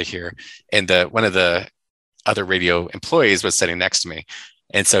get out of here? And one of the other radio employees was sitting next to me,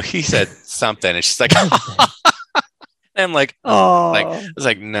 and so he said something and she's like and I'm like, oh, like I was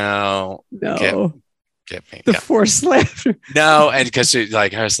like, no, get me the forced laughter. No, and because she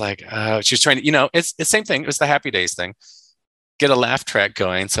like, I was like, she was trying to, it's the same thing, it was the Happy Days thing, get a laugh track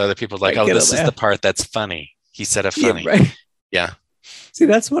going so that people are like, oh, this is the part that's funny, he said a funny, yeah. See,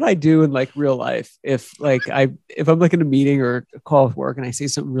 that's what I do in like real life. If I'm like in a meeting or a call with work and I say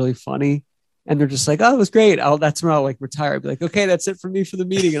something really funny and they're just like, oh, it was great, that's when I'll like retire. I'll be like, okay, that's it for me for the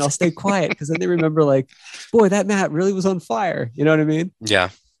meeting, and I'll stay quiet because then they remember like, boy, that Matt really was on fire. You know what I mean? Yeah.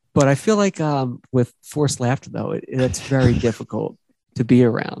 But I feel like with forced laughter though, it's very difficult to be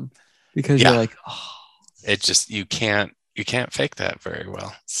around because you're like, oh, it just you can't fake that very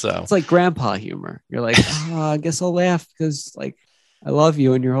well. So it's like grandpa humor. You're like, oh, I guess I'll laugh because like I love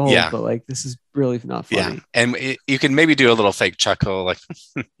you and you're old, but like this is really not funny. Yeah, and you can maybe do a little fake chuckle, like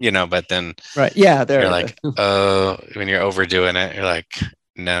but then you're like, oh, when you're overdoing it, you're like,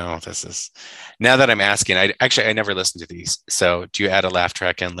 no, this is. Now that I'm asking, I never listened to these. So do you add a laugh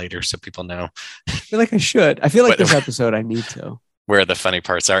track in later so people know? I feel like I should. I feel like this episode I need to. Where the funny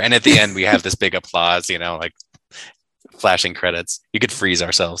parts are, and at the end we have this big applause, like flashing credits. You could freeze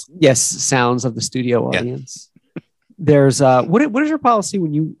ourselves. Yes, sounds of the studio audience. There's what is your policy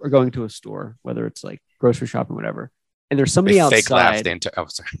when you are going to a store, whether it's like grocery shopping, whatever, and there's somebody outside. Fake laugh the entire. Oh,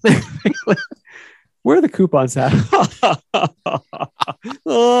 sorry. Where are the coupons at?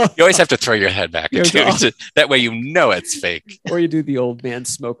 You always have to throw your head back that way it's fake. Or you do the old man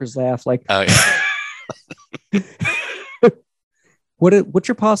smoker's laugh, like, oh yeah. What's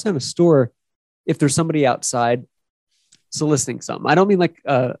your policy on a store if there's somebody outside soliciting something? I don't mean like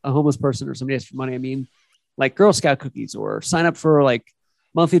a homeless person or somebody asks for money. I mean like Girl Scout cookies or sign up for like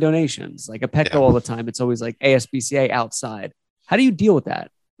monthly donations. Like at Petco all the time, it's always like ASBCA outside. How do you deal with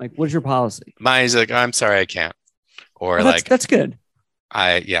that? Like, what is your policy? Mine's like, I'm sorry, I can't. Or that's good.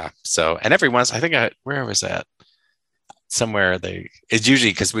 So, and every once, where was that? somewhere it's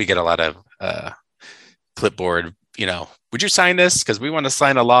usually because we get a lot of clipboard, would you sign this? Because we want to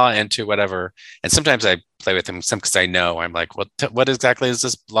sign a law into whatever. And sometimes I play with them because I know I'm like, what exactly does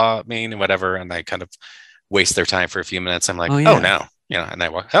this law mean and whatever. And I kind of waste their time for a few minutes. I'm like, oh no, and I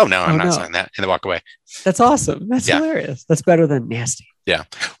walk, oh no, I'm not signing that. And they walk away. That's awesome. That's hilarious. That's better than nasty. Yeah.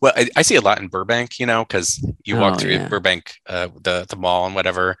 Well, I see a lot in Burbank, because you walk through Burbank, the mall and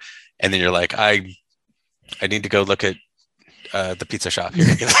whatever. And then you're like, I need to go look at the pizza shop here.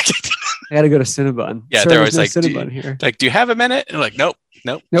 I got to go to Cinnabon. Yeah, they're always like, do you have a minute? And like, nope.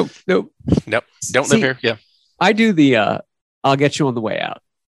 Don't live here. Yeah. I do the I'll get you on the way out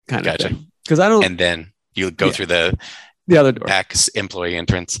kind of thing. Because I don't. And then you go through the other door, tax employee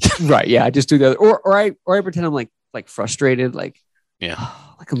entrance. Right. Yeah. I just do the other, or I pretend I'm like frustrated, like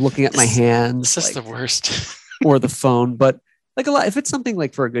I'm looking at my hands. This is the worst. Or the phone, but like a lot. If it's something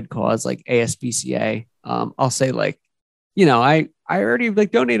like for a good cause, like ASPCA, I'll say like, I already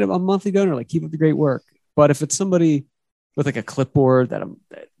like donated a monthly donor, like keep up the great work. But if it's somebody with like a clipboard that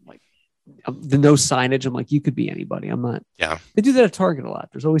the no signage, I'm like, you could be anybody. I'm not. Yeah. They do that at Target a lot.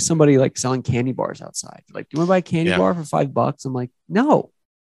 There's always somebody like selling candy bars outside. Like, do you want to buy a candy bar for $5? I'm like, no,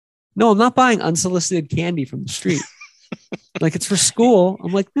 I'm not buying unsolicited candy from the street. Like it's for school.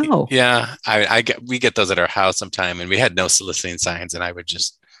 I'm like, no. Yeah. We get those at our house sometime, and we had no soliciting signs, and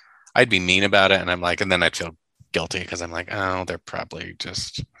I'd be mean about it. And I'm like, and then I'd feel guilty because I'm like, oh, they're probably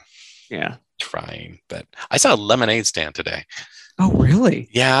just trying. But I saw a lemonade stand today. Oh, really?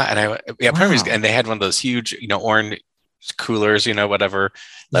 Yeah. And and they had one of those huge, orange coolers, whatever.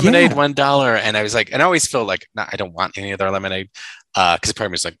 Lemonade, $1. And I was like, and I always feel like, I don't want any of their lemonade. Because part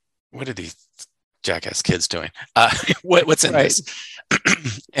of me is like, what are these jackass kids doing? What's in this?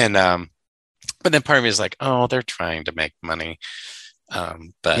 And but then part of me is like, oh, they're trying to make money.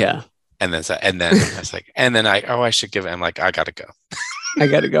 But yeah. And then I was like, I should give it. I'm like, I gotta go. I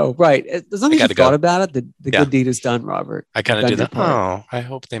gotta go. Right. As long as you thought about it, the good deed is done, Robert. I kind of do that. Oh, I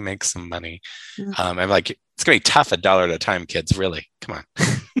hope they make some money. Yeah. I'm like, it's gonna be tough, $1 at a time, kids. Really, come on.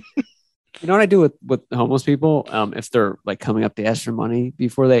 You know what I do with homeless people? If they're like coming up to ask for money,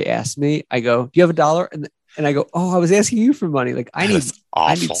 before they ask me, I go, "Do you have $1?" And I go, "Oh, I was asking you for money. Like I need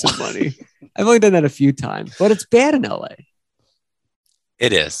some money." I've only done that a few times, but it's bad in LA.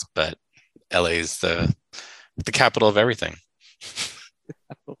 It is, but LA is the capital of everything.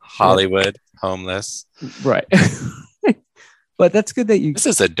 Hollywood, homeless. Right. But that's good that you. This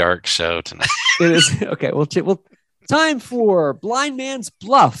is a dark show tonight. It is. Okay. Well, time for Blind Man's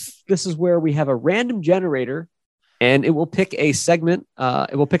Bluff. This is where we have a random generator and it will pick a segment.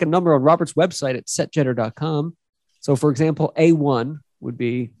 It will pick a number on Robert's website at setjetter.com. So, for example, A1 would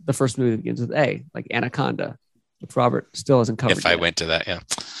be the first movie that begins with A, like Anaconda, which Robert still hasn't covered. If I went to that, yeah.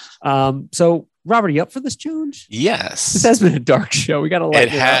 So, Robert, are you up for this challenge? Yes. This has been a dark show. We got to let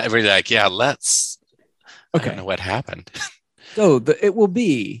it. We're like, let's. Okay. I don't know what happened. So, it will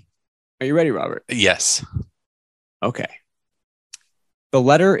be. Are you ready, Robert? Yes. Okay. The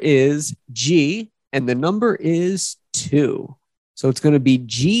letter is G and the number is 2. So it's going to be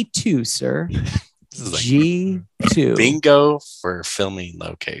G2, sir. This is like G2. Bingo for filming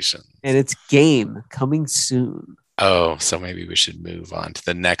location. And it's game coming soon. Oh, so maybe we should move on to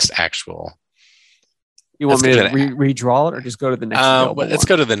the next actual. You want me to redraw it or just go to the next available one? Let's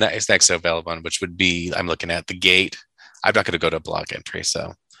go to the next available one, which would be, I'm looking at the gate. I'm not going to go to a blog entry.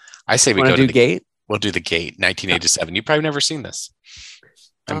 So I say we go to the gate. We'll do the gate, 1987. You've probably never seen this.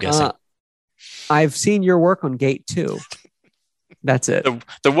 I'm guessing. I've seen your work on Gate 2. That's it.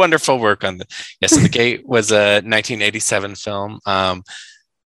 The wonderful work on so the Gate was a 1987 film. I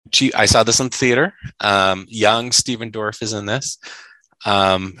saw this in theater. Young Stephen Dorff is in this. It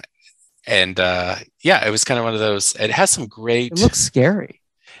was kind of one of those. It has some great. It looks scary.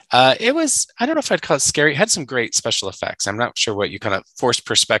 It was. I don't know if I'd call it scary. It had some great special effects. I'm not sure what you kind of forced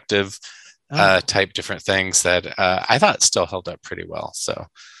perspective. Type different things that I thought still held up pretty well. So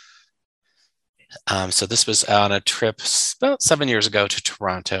this was on a trip about 7 years ago to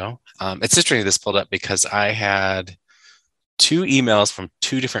Toronto. It's interesting this pulled up because I had 2 emails from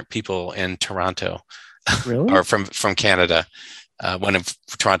 2 different people in Toronto, really? or from Canada. One in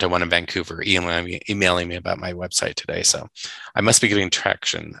Toronto, one in Vancouver, emailing me about my website today. So I must be getting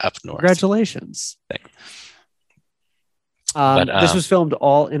traction up north. Congratulations. This was filmed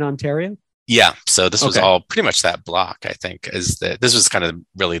all in Ontario? Yeah, so this was all pretty much that block, I think, this was kind of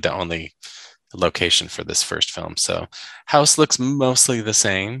really the only location for this first film. So house looks mostly the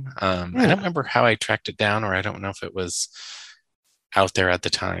same. I don't remember how I tracked it down, or I don't know if it was out there at the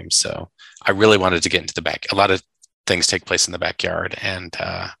time. So I really wanted to get into the back. A lot of things take place in the backyard, and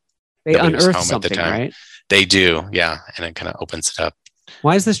They nobody was unearth home at the something, time. right? They do, yeah, and it kind of opens it up.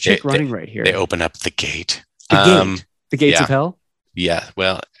 Why is this chick running right here? They open up the gate. The gates of hell. Yeah,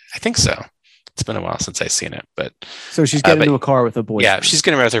 well, I think so. It's been a while since I've seen it, but so she's getting into a car with a boyfriend. Yeah, she's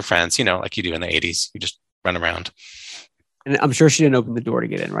getting with her friends, like you do in the 80s. You just run around. And I'm sure she didn't open the door to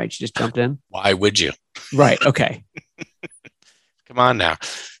get in, right? She just jumped in. Why would you? Right. Okay. Come on now.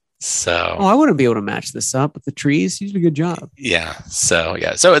 So. I wouldn't be able to match this up with the trees. You did a good job. Yeah. So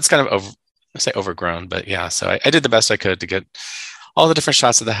it's kind of overgrown, but yeah. So I did the best I could to get all the different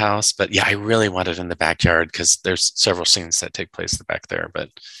shots of the house. But yeah, I really wanted in the backyard because there's several scenes that take place back there. But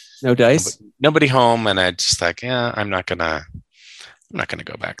no dice. Nobody home, and I just like, yeah, I'm not gonna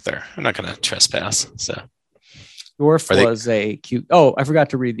go back there. I'm not gonna trespass. So. Dwarf was a cute. Oh, I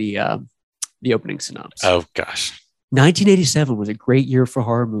forgot to read the opening synopsis. Oh gosh. 1987 was a great year for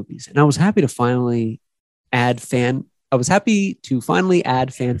horror movies, and I was happy to finally add fan favorite,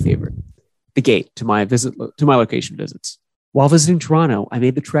 The Gate, to my location visits. While visiting Toronto, I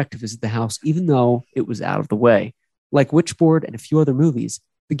made the trek to visit the house, even though it was out of the way. Like Witchboard and a few other movies,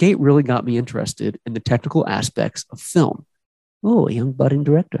 The Gate really got me interested in the technical aspects of film. Oh, a young budding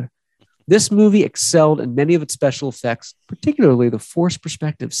director. This movie excelled in many of its special effects, particularly the forced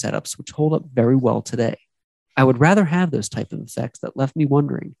perspective setups, which hold up very well today. I would rather have those type of effects that left me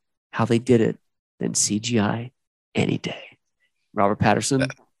wondering how they did it than CGI any day. Robert Patterson.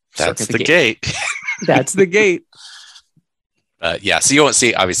 That's the gate. That's the gate. Yeah, so you won't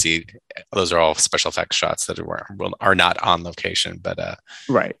see, obviously, those are all special effects shots that are not on location, but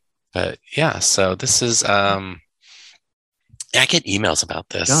right. But yeah, so this is I get emails about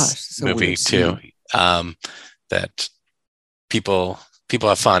this movie too. That people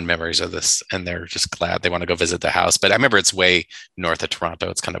have fond memories of this, and they're just glad they want to go visit the house. But I remember it's way north of Toronto;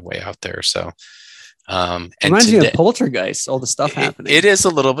 it's kind of way out there. So, and reminds me of Poltergeist. All the stuff happening. It is a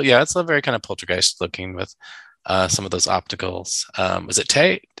little bit, yeah. It's a very kind of Poltergeist looking with some of those opticals. Was it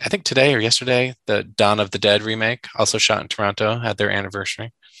today? I think today or yesterday, the Dawn of the Dead remake, also shot in Toronto, had their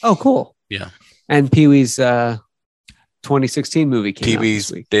anniversary. Oh, cool! Yeah, and Pee-wee's 2016 movie came out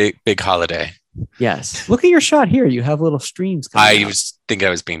this week. Big holiday. Yes. Look at your shot here. You have little streams coming out. I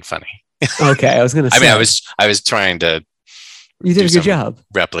was being funny. Okay, I was gonna say. I was trying to. You did a good job.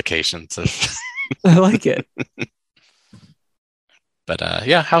 Replications of. I like it. But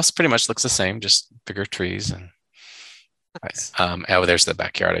yeah, house pretty much looks the same, just bigger trees and. Nice. There's the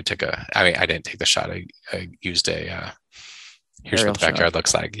backyard. I didn't take the shot. I used a. Here's what the backyard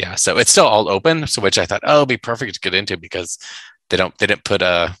looks like. Yeah, so it's still all open. So which I thought, it'd be perfect to get into because they didn't put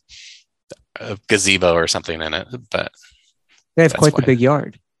a gazebo or something in it. But they have quite the big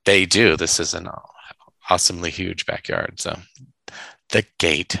yard. They do. This is an awesomely huge backyard. So the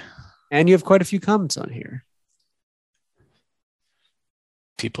gate. And you have quite a few comments on here.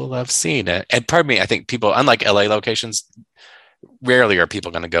 People have seen it, and pardon me, I think people, unlike LA locations, rarely are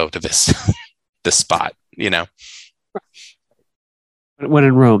people going to go to this spot. When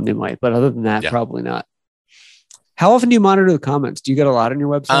in Rome, they might, but other than that, probably not. How often do you monitor the comments? Do you get a lot on your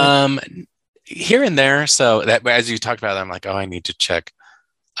website? Here and there. So that, as you talked about, I'm like, I need to check.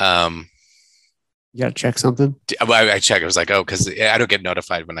 You got to check something. I check. I was like, because I don't get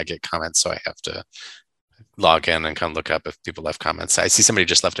notified when I get comments, so I have to log in and come look up if people left comments. I see somebody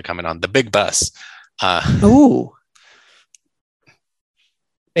just left a comment on the big bus.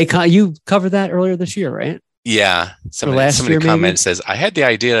 You covered that earlier this year, right? Yeah, somebody commented says, I had the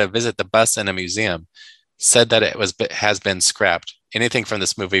idea to visit the bus in a museum. Said that it has been scrapped. Anything from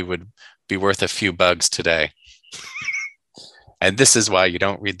this movie would be worth a few bugs today. And this is why you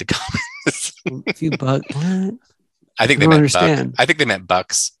don't read the comments. A few bugs? What? I think they meant bugs. I think they meant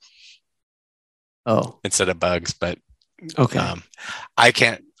bucks. Oh, instead of bugs, but okay. I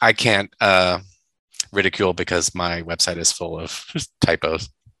can't ridicule because my website is full of typos.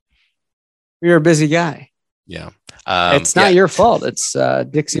 You're a busy guy. Yeah. It's not your fault. It's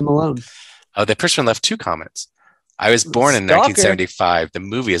Dixie Malone. Oh, the person left 2 comments. I was born in 1975. The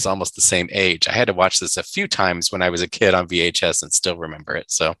movie is almost the same age. I had to watch this a few times when I was a kid on VHS and still remember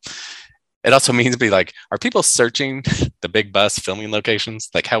it. So it also means to be like, are people searching the big bus filming locations?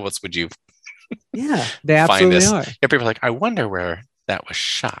 Like, how else would you Yeah, they absolutely are. Yeah, people are like, I wonder where that was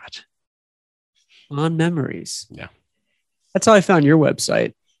shot. On Memories. Yeah. That's how I found your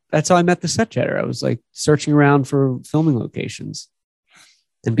website. That's how I met the set chatter. I was like searching around for filming locations.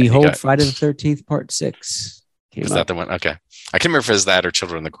 And behold, Friday the 13th, part 6 came up. Is that the one? Okay. I can't remember if it was that or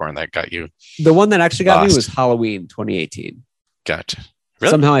Children of the Corn that got you. The one that actually got me was Halloween 2018. Gotcha.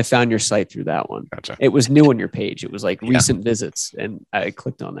 Really? Somehow I found your site through that one. Gotcha. It was new on your page. It was like recent visits, and I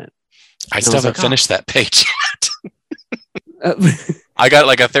clicked on it. I still haven't finished that page yet. I got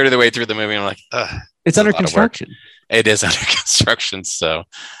like a third of the way through the movie, and I'm like, ugh, It's under construction. It is under construction, so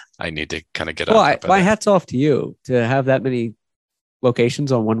I need to kind of get on top of my that. hat's off to you to have that many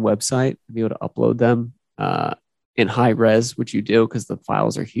locations on one website and be able to upload them in high res, which you do because the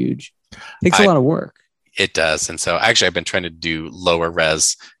files are huge. Takes a lot of work. It does. And so actually I've been trying to do lower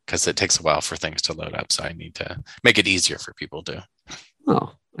res because it takes a while for things to load up. So I need to make it easier for people to.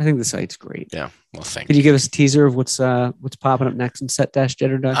 Oh, I think the site's great. Yeah. Well, thank you. Can you give us a teaser of what's popping up next in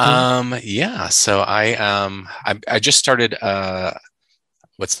set-jitter.com? Yeah. So I just started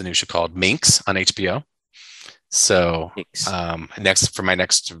what's the new show called? Minx on HBO. So I'll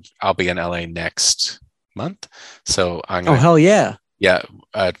be in LA next month. So I'm gonna, hell yeah. Yeah,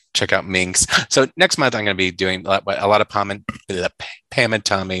 check out Minx. So next month I'm going to be doing a lot of Pam and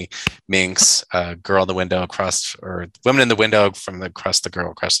Tommy, Minx, Girl in the Window or Women in the Window from across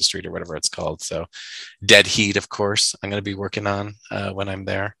the street or whatever it's called. So Dead Heat, of course, I'm going to be working on when I'm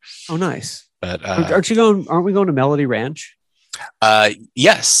there. Oh, nice. But aren't we going to Melody Ranch?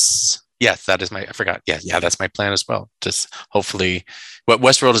 Yes, that is I forgot. Yeah, that's my plan as well. Just hopefully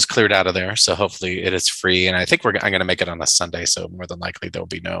Westworld is cleared out of there. So hopefully it is free. And I think I'm going to make it on a Sunday. So more than likely there'll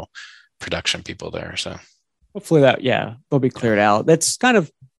be no production people there. So hopefully they'll be cleared out. That's kind of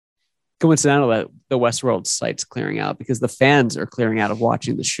coincidental that the Westworld site's clearing out because the fans are clearing out of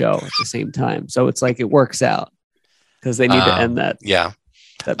watching the show at the same time. So it's like, it works out because they need to end that. Yeah.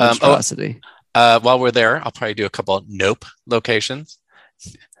 That monstrosity. While we're there, I'll probably do a couple of Nope locations.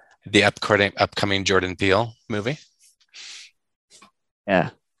 The upcoming Jordan Peele movie. Yeah.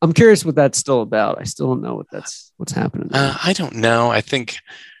 I'm curious what that's still about. I still don't know what's happening. I don't know. I think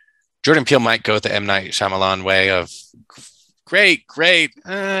Jordan Peele might go with the M. Night Shyamalan way of great,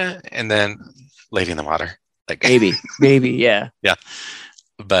 and then Lady in the Water. Like maybe, yeah. Yeah.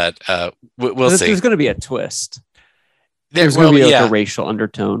 But we'll see. There's going to be a twist. There's going to be a racial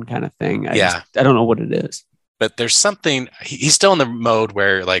undertone kind of thing. I don't know what it is. But there's something, he's still in the mode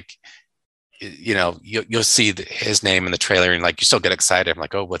where, like, you know, you'll see his name in the trailer and like you still get excited. I'm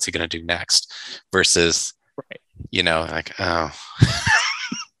like, oh, what's he going to do next? Versus, you know, like, oh,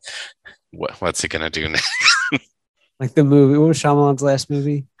 what's he going to do next? Like the movie, what was Shyamalan's last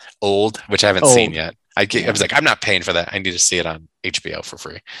movie? Old, which I haven't seen yet. I was like, I'm not paying for that. I need to see it on HBO for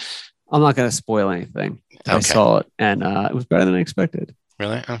free. I'm not going to spoil anything. Okay. I saw it and it was better than I expected.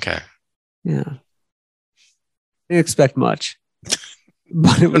 Really? Okay. Yeah. Didn't expect much,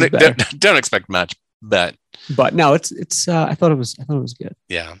 but it was better. Don't expect much, but no, it's. I thought it was good.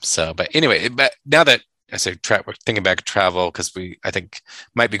 Yeah. So, but anyway, but now that I say we're thinking back travel because I think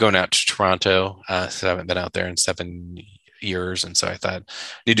might be going out to Toronto. So I haven't been out there in 7 years, and so I thought I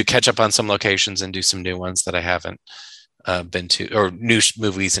need to catch up on some locations and do some new ones that I haven't been to, or new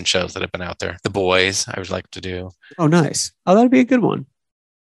movies and shows that have been out there. The Boys, I would like to do. Oh, nice. Oh, that'd be a good one.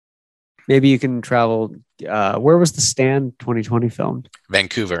 Maybe you can travel. Where was The Stand 2020 filmed?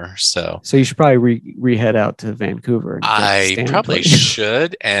 Vancouver. So you should probably re-head out to Vancouver. I probably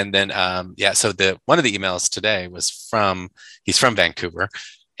should. And then, so one of the emails today was he's from Vancouver.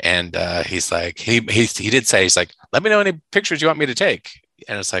 And he's like, he did say, he's like, let me know any pictures you want me to take.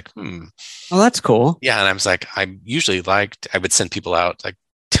 And it's like, Oh, that's cool. Yeah. And I was like, I would send people out, like,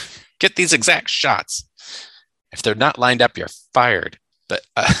 get these exact shots. If they're not lined up, you're fired. But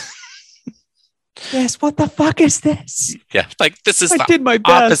yes, what the fuck is this? Yeah, like this is the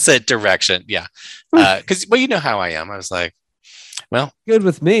opposite direction. Yeah, because you know how I am. I was like, well, good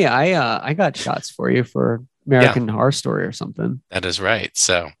with me. I got shots for you for American Horror Story or something. That is right.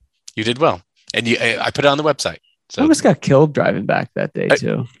 So you did well, and I put it on the website. So I almost got killed driving back that day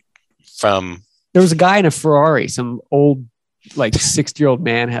too. There was a guy in a Ferrari, some old like 60-year-old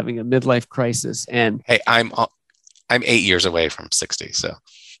man having a midlife crisis, and hey, I'm 8 years away from 60, so.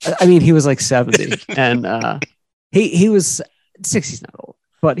 I mean, he was like 70 and he was 60's not old,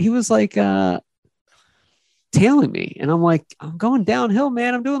 but he was like tailing me. And I'm like, I'm going downhill,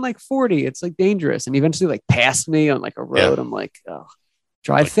 man. I'm doing like 40. It's like dangerous. And he eventually like passed me on like a road. Yeah. I'm like, oh,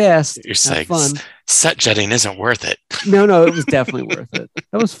 drive fast. You're saying fun. Set jetting isn't worth it. No, it was definitely worth it.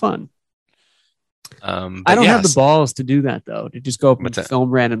 That was fun. I don't have the balls to do that though, to just go up and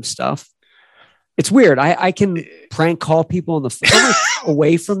film random stuff. It's weird. I can prank call people on the phone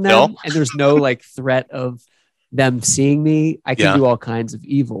away from them, and there's no like threat of them seeing me. I can do all kinds of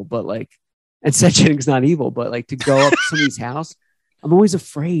evil, but like, and set shitting's not evil, but like to go up to somebody's house, I'm always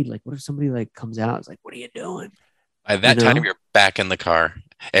afraid. Like, what if somebody like comes out? It's like, what are you doing? By that time, you're back in the car.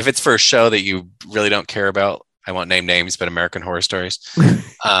 If it's for a show that you really don't care about, I won't name names, but American Horror Stories. What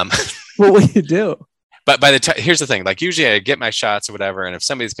will you do? But by the time, here's the thing. Like usually, I get my shots or whatever, and if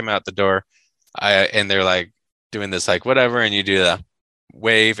somebody's coming out the door. And they're like doing this, like whatever, and you do the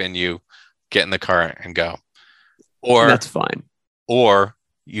wave and you get in the car and go. And Or that's fine. Or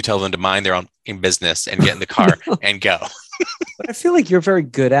you tell them to mind their own business and get in the car and go. But I feel like you're very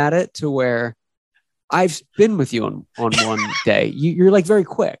good at it to where I've been with you on one day. You're like very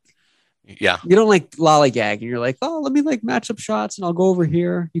quick. Yeah. You don't like lollygag and you're like, oh, let me like match up shots and I'll go over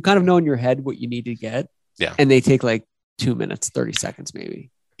here. You kind of know in your head what you need to get. Yeah. And they take like 2 minutes, 30 seconds,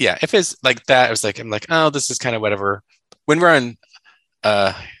 maybe. Yeah. If it's like that, I'm like, oh, this is kind of whatever. When we're on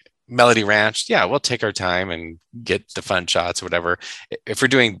Melody Ranch, yeah, we'll take our time and get the fun shots or whatever. If we're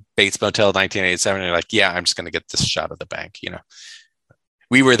doing Bates Motel 1987, you're like, yeah, I'm just going to get this shot of the bank. You know,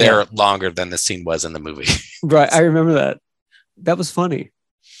 we were there longer than the scene was in the movie. Right. I remember that. That was funny.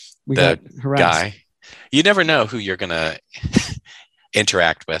 We the got harassed. Guy, you never know who you're going to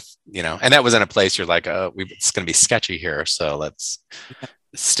interact with, you know, and that was in a place you're like, oh, it's going to be sketchy here. So let's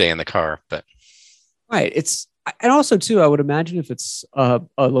stay in the car. But right. And also too, I would imagine if it's a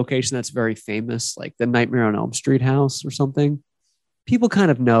location that's very famous, like the Nightmare on Elm Street house or something, people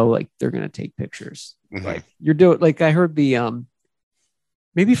kind of know like they're going to take pictures. Mm-hmm. Like you're doing, like I heard the,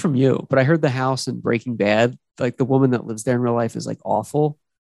 maybe from you, but I heard the house in Breaking Bad, like the woman that lives there in real life is like awful.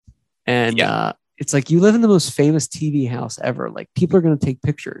 And it's like you live in the most famous TV house ever. Like people are going to take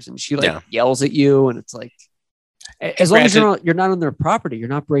pictures and she like yells at you. And it's like, as long as you're not on their property, you're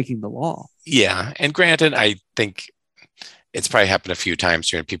not breaking the law. Yeah. And granted, I think it's probably happened a few times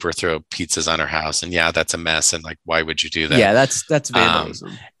here and people throw pizzas on her house and that's a mess. And like, why would you do that? Yeah, that's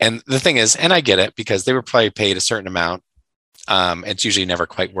vandalism. And the thing is, and I get it because they were probably paid a certain amount. It's usually never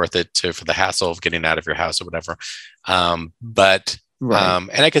quite worth it for the hassle of getting out of your house or whatever. But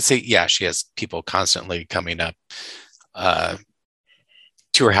and I could say, she has people constantly coming up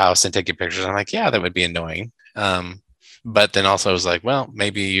to her house and taking pictures. I'm like, that would be annoying. But then also I was like, well,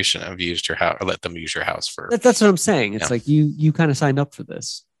 maybe you shouldn't have used your house or let them use your house for. That's what I'm saying. It's like you kind of signed up for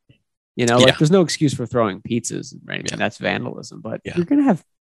this. You know, like there's no excuse for throwing pizzas or anything. That's vandalism. But you're gonna have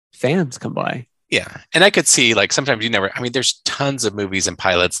fans come by. Yeah, and I could see like sometimes there's tons of movies and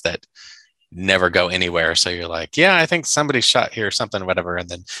pilots that never go anywhere. So you're like, I think somebody shot here or something, or whatever. And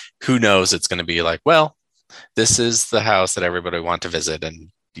then who knows? It's going to be like, well, this is the house that everybody want to visit,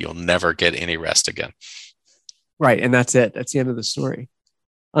 and you'll never get any rest again. Right. And that's it. That's the end of the story.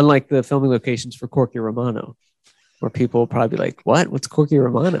 Unlike the filming locations for Corky Romano, where people will probably be like, what's Corky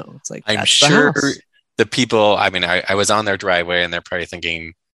Romano? It's like, I'm sure the people, I was on their driveway and they're probably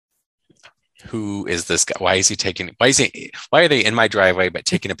thinking, who is this guy? Why are they in my driveway, but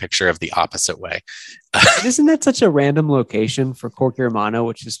taking a picture of the opposite way? Isn't that such a random location for Corky Romano,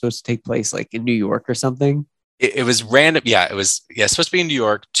 which is supposed to take place like in New York or something? It was random. Yeah, it was supposed to be in New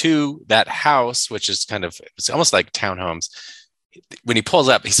York to that house, which is it's almost like townhomes. When he pulls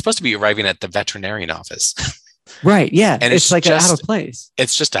up, he's supposed to be arriving at the veterinarian office. Right. Yeah. And it's like out of place.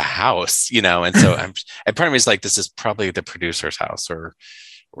 It's just a house, you know? And so and part of me is like, this is probably the producer's house or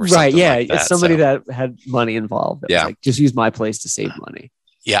right. Yeah. Like that. It's somebody that had money involved. It was like, just use my place to save money.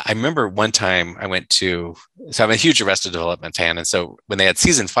 Yeah. I remember one time I went so I'm a huge Arrested Development fan. And so when they had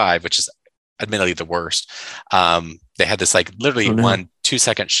season 5, which is admittedly the worst, they had this like literally 1-2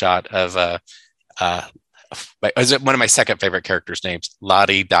 second shot of one of my second favorite characters' names,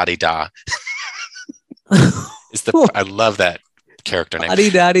 Lottie Dottie Da. I love that character name. Lottie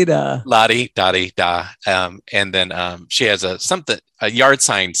Dottie Da. Lottie Dottie Da. And then she has a yard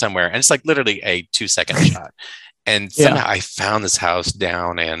sign somewhere, and it's like literally a 2-second shot. And somehow I found this house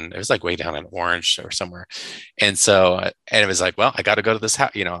down it was like way down in Orange or somewhere. And so, and it was like, well, I got to go to this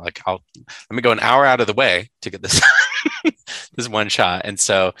house, like let me go an hour out of the way to get this, this one shot. And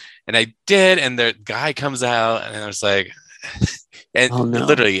so, and I did, and the guy comes out and I was like, and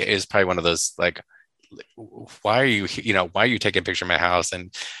literally it was probably one of those, like, why are you taking a picture of my house?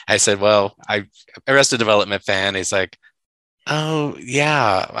 And I said, well, I'm Arrested Development fan. He's like, oh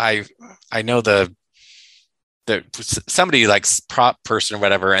yeah, I know somebody like prop person or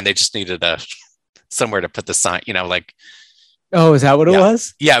whatever, and they just needed somewhere to put the sign, like. Oh, is that what it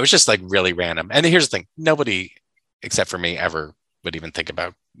was? Yeah, it was just like really random. And here's the thing: nobody except for me ever would even think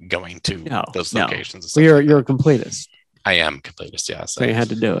about going to those locations. Well, you're a completist. I am a completist. Yeah, so you had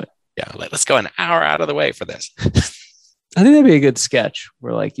to do it. Yeah, let's go an hour out of the way for this. I think that'd be a good sketch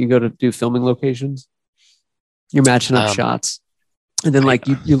where like you go to do filming locations, you're matching up shots, and then like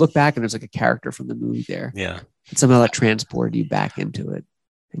you look back and there's like a character from the movie there. Yeah. And somehow that transported you back into it.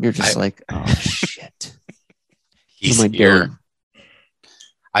 And you're just like, oh shit. He's what am I here. doing?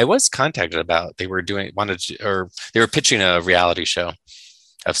 I was contacted about they were pitching a reality show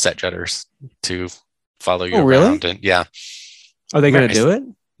of set jetters to follow you around. And Are they going to do it?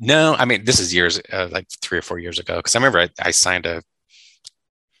 No, I mean, this is years, like 3 or 4 years ago. Because I remember I signed a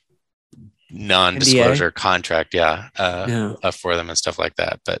non-disclosure contract, for them and stuff like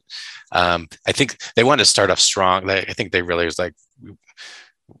that. But I think they wanted to start off strong. I think they really was like,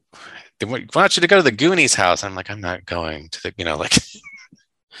 they want you to go to the Goonies house. I'm like, I'm not going to the, like.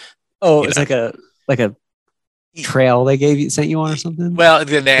 Oh, it's like a trail they sent you on or something. Well,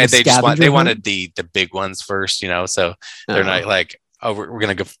 they just wanted the big ones first, so they're not like, oh, we're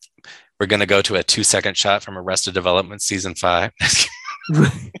gonna go to a 2-second shot from Arrested Development season 5.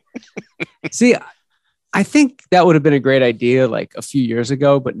 See, I think that would have been a great idea like a few years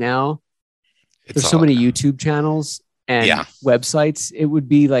ago, but now there's so many YouTube channels and websites. It would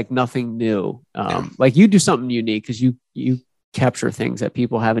be like nothing new. Like you do something unique because you capture things that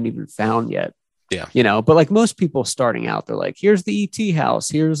people haven't even found yet. Yeah. But like most people starting out, they're like, here's the ET house.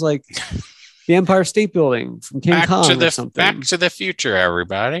 Here's like the Empire State Building from King Kong or something. Back to the Future,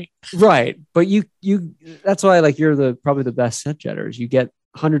 everybody. Right. But you that's why like you're probably the best set jetters. You get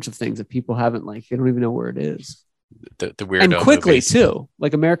hundreds of things that people haven't, like, they don't even know where it is. The weirdo and quickly movies. Too.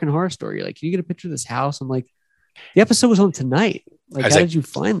 Like American Horror Story. You're like, can you get a picture of this house? I'm like, the episode was on tonight. Like, how did you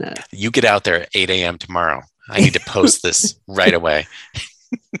find that? You get out there at 8 a.m. tomorrow. I need to post this right away.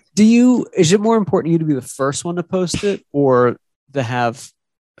 Is it more important you to be the first one to post it or to have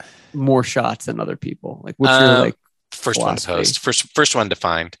more shots than other people? Like, what's your like first one to post, first one to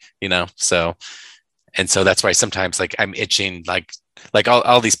find, so that's why sometimes like I'm itching, like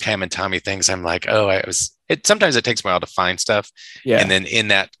all these Pam and Tommy things. I'm like, sometimes it takes a while to find stuff. Yeah. And then in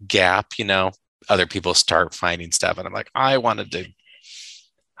that gap, other people start finding stuff. And I'm like, I wanted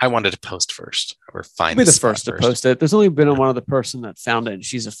to post first or find the first to post it. There's only been one other person that found it and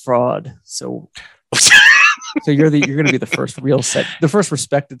she's a fraud. So you're going to be the first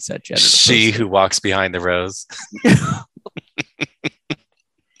respected set jetter. She who walks behind the rows.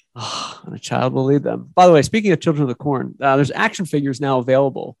 And a child will lead them. By the way, speaking of Children of the Corn, there's action figures now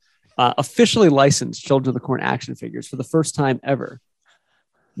available, officially licensed Children of the Corn action figures for the first time ever.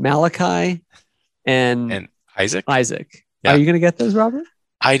 Malachi and Isaac. Yeah. Are you going to get those, Robert?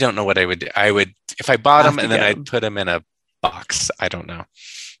 I don't know what I would do. I would, if I bought them and then I'd put them in a box. I don't know.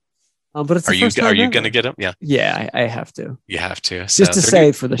 But it's are you going to get them? Yeah. Yeah, I have to. You have to. Just to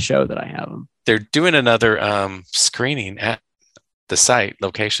say for the show that I have them. They're doing another screening at the site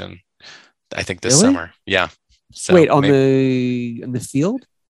location, I think this summer. Yeah. So wait, on the field?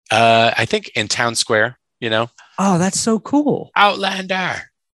 I think in Town Square, Oh, that's so cool. Outlander.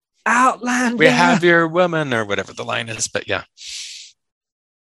 We have your woman or whatever the line is, but yeah.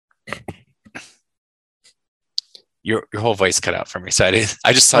 Your whole voice cut out for me, so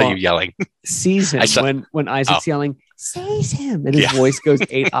I just saw you yelling. Sees him when Isaac's yelling, sees him, and his voice goes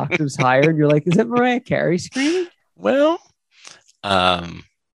 8 octaves higher, and you're like, is that Mariah Carey screaming? Well,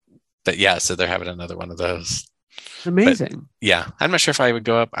 but yeah, so they're having another one of those. Amazing. But yeah, I'm not sure if I would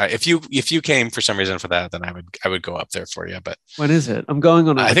go up. If you came for some reason for that, then I would go up there for you. But when is it? I'm going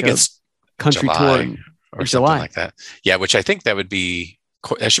on. I think it's country July tour or something like that. Yeah, which I think that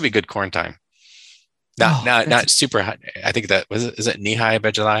should be good corn time. Not super hot. I think that is it knee high by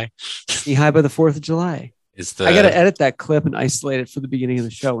July? Knee high by the 4th of July. I got to edit that clip and isolate it for the beginning of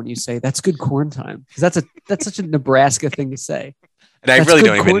the show when you say that's good corn time, because that's such a Nebraska thing to say. And I really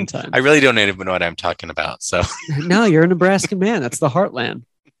don't even know what I'm talking about. So no, you're a Nebraska man. That's the heartland.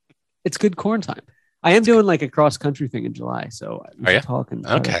 It's good corn time. I am doing like a cross country thing in July. So are you talking?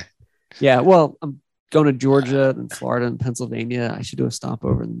 Okay. Yeah. Well, I'm going to Georgia and Florida and Pennsylvania. I should do a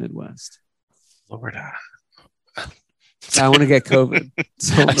stopover in the Midwest. Florida. I want to get COVID.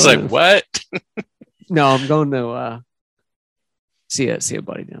 So I was like, what? No, I'm going to see a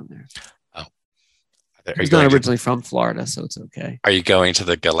buddy down there. Oh, he's not originally from Florida, so it's okay. Are you going to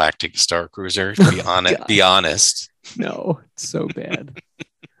the Galactic Star Cruiser? Be honest. Be honest. No, it's so bad.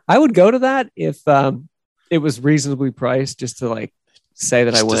 I would go to that if it was reasonably priced, just to like say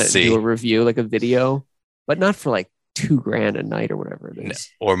that I want to do a review, like a video, but not for like $2,000 a night or whatever it is,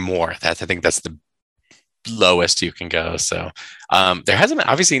 or more. I think that's the lowest you can go. So there hasn't been,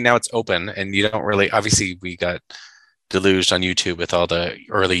 obviously now it's open, and you don't really, obviously we got deluged on YouTube with all the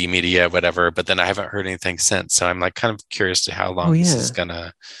early media, whatever, but then I haven't heard anything since. So I'm like kind of curious to how long this is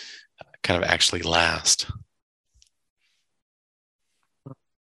gonna kind of actually last.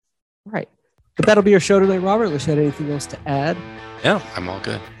 Right. But that'll be our show today, Robert. Unless you had anything else to add. Yeah, I'm all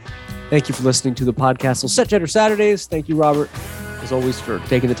good. Thank you for listening to the podcast on Set Jetter Saturdays. Thank you, Robert, as always, for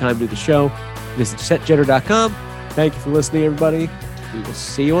taking the time to do the show. Visit setjetter.com. Thank you for listening, everybody. We will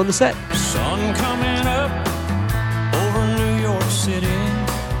see you on the set. Sun coming up over New York City.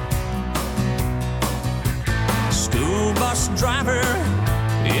 School bus driver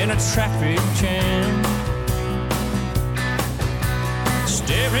in a traffic jam.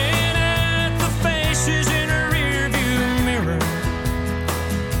 Staring at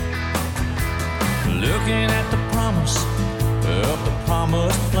looking at the promise of the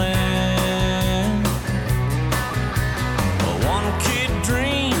promised land.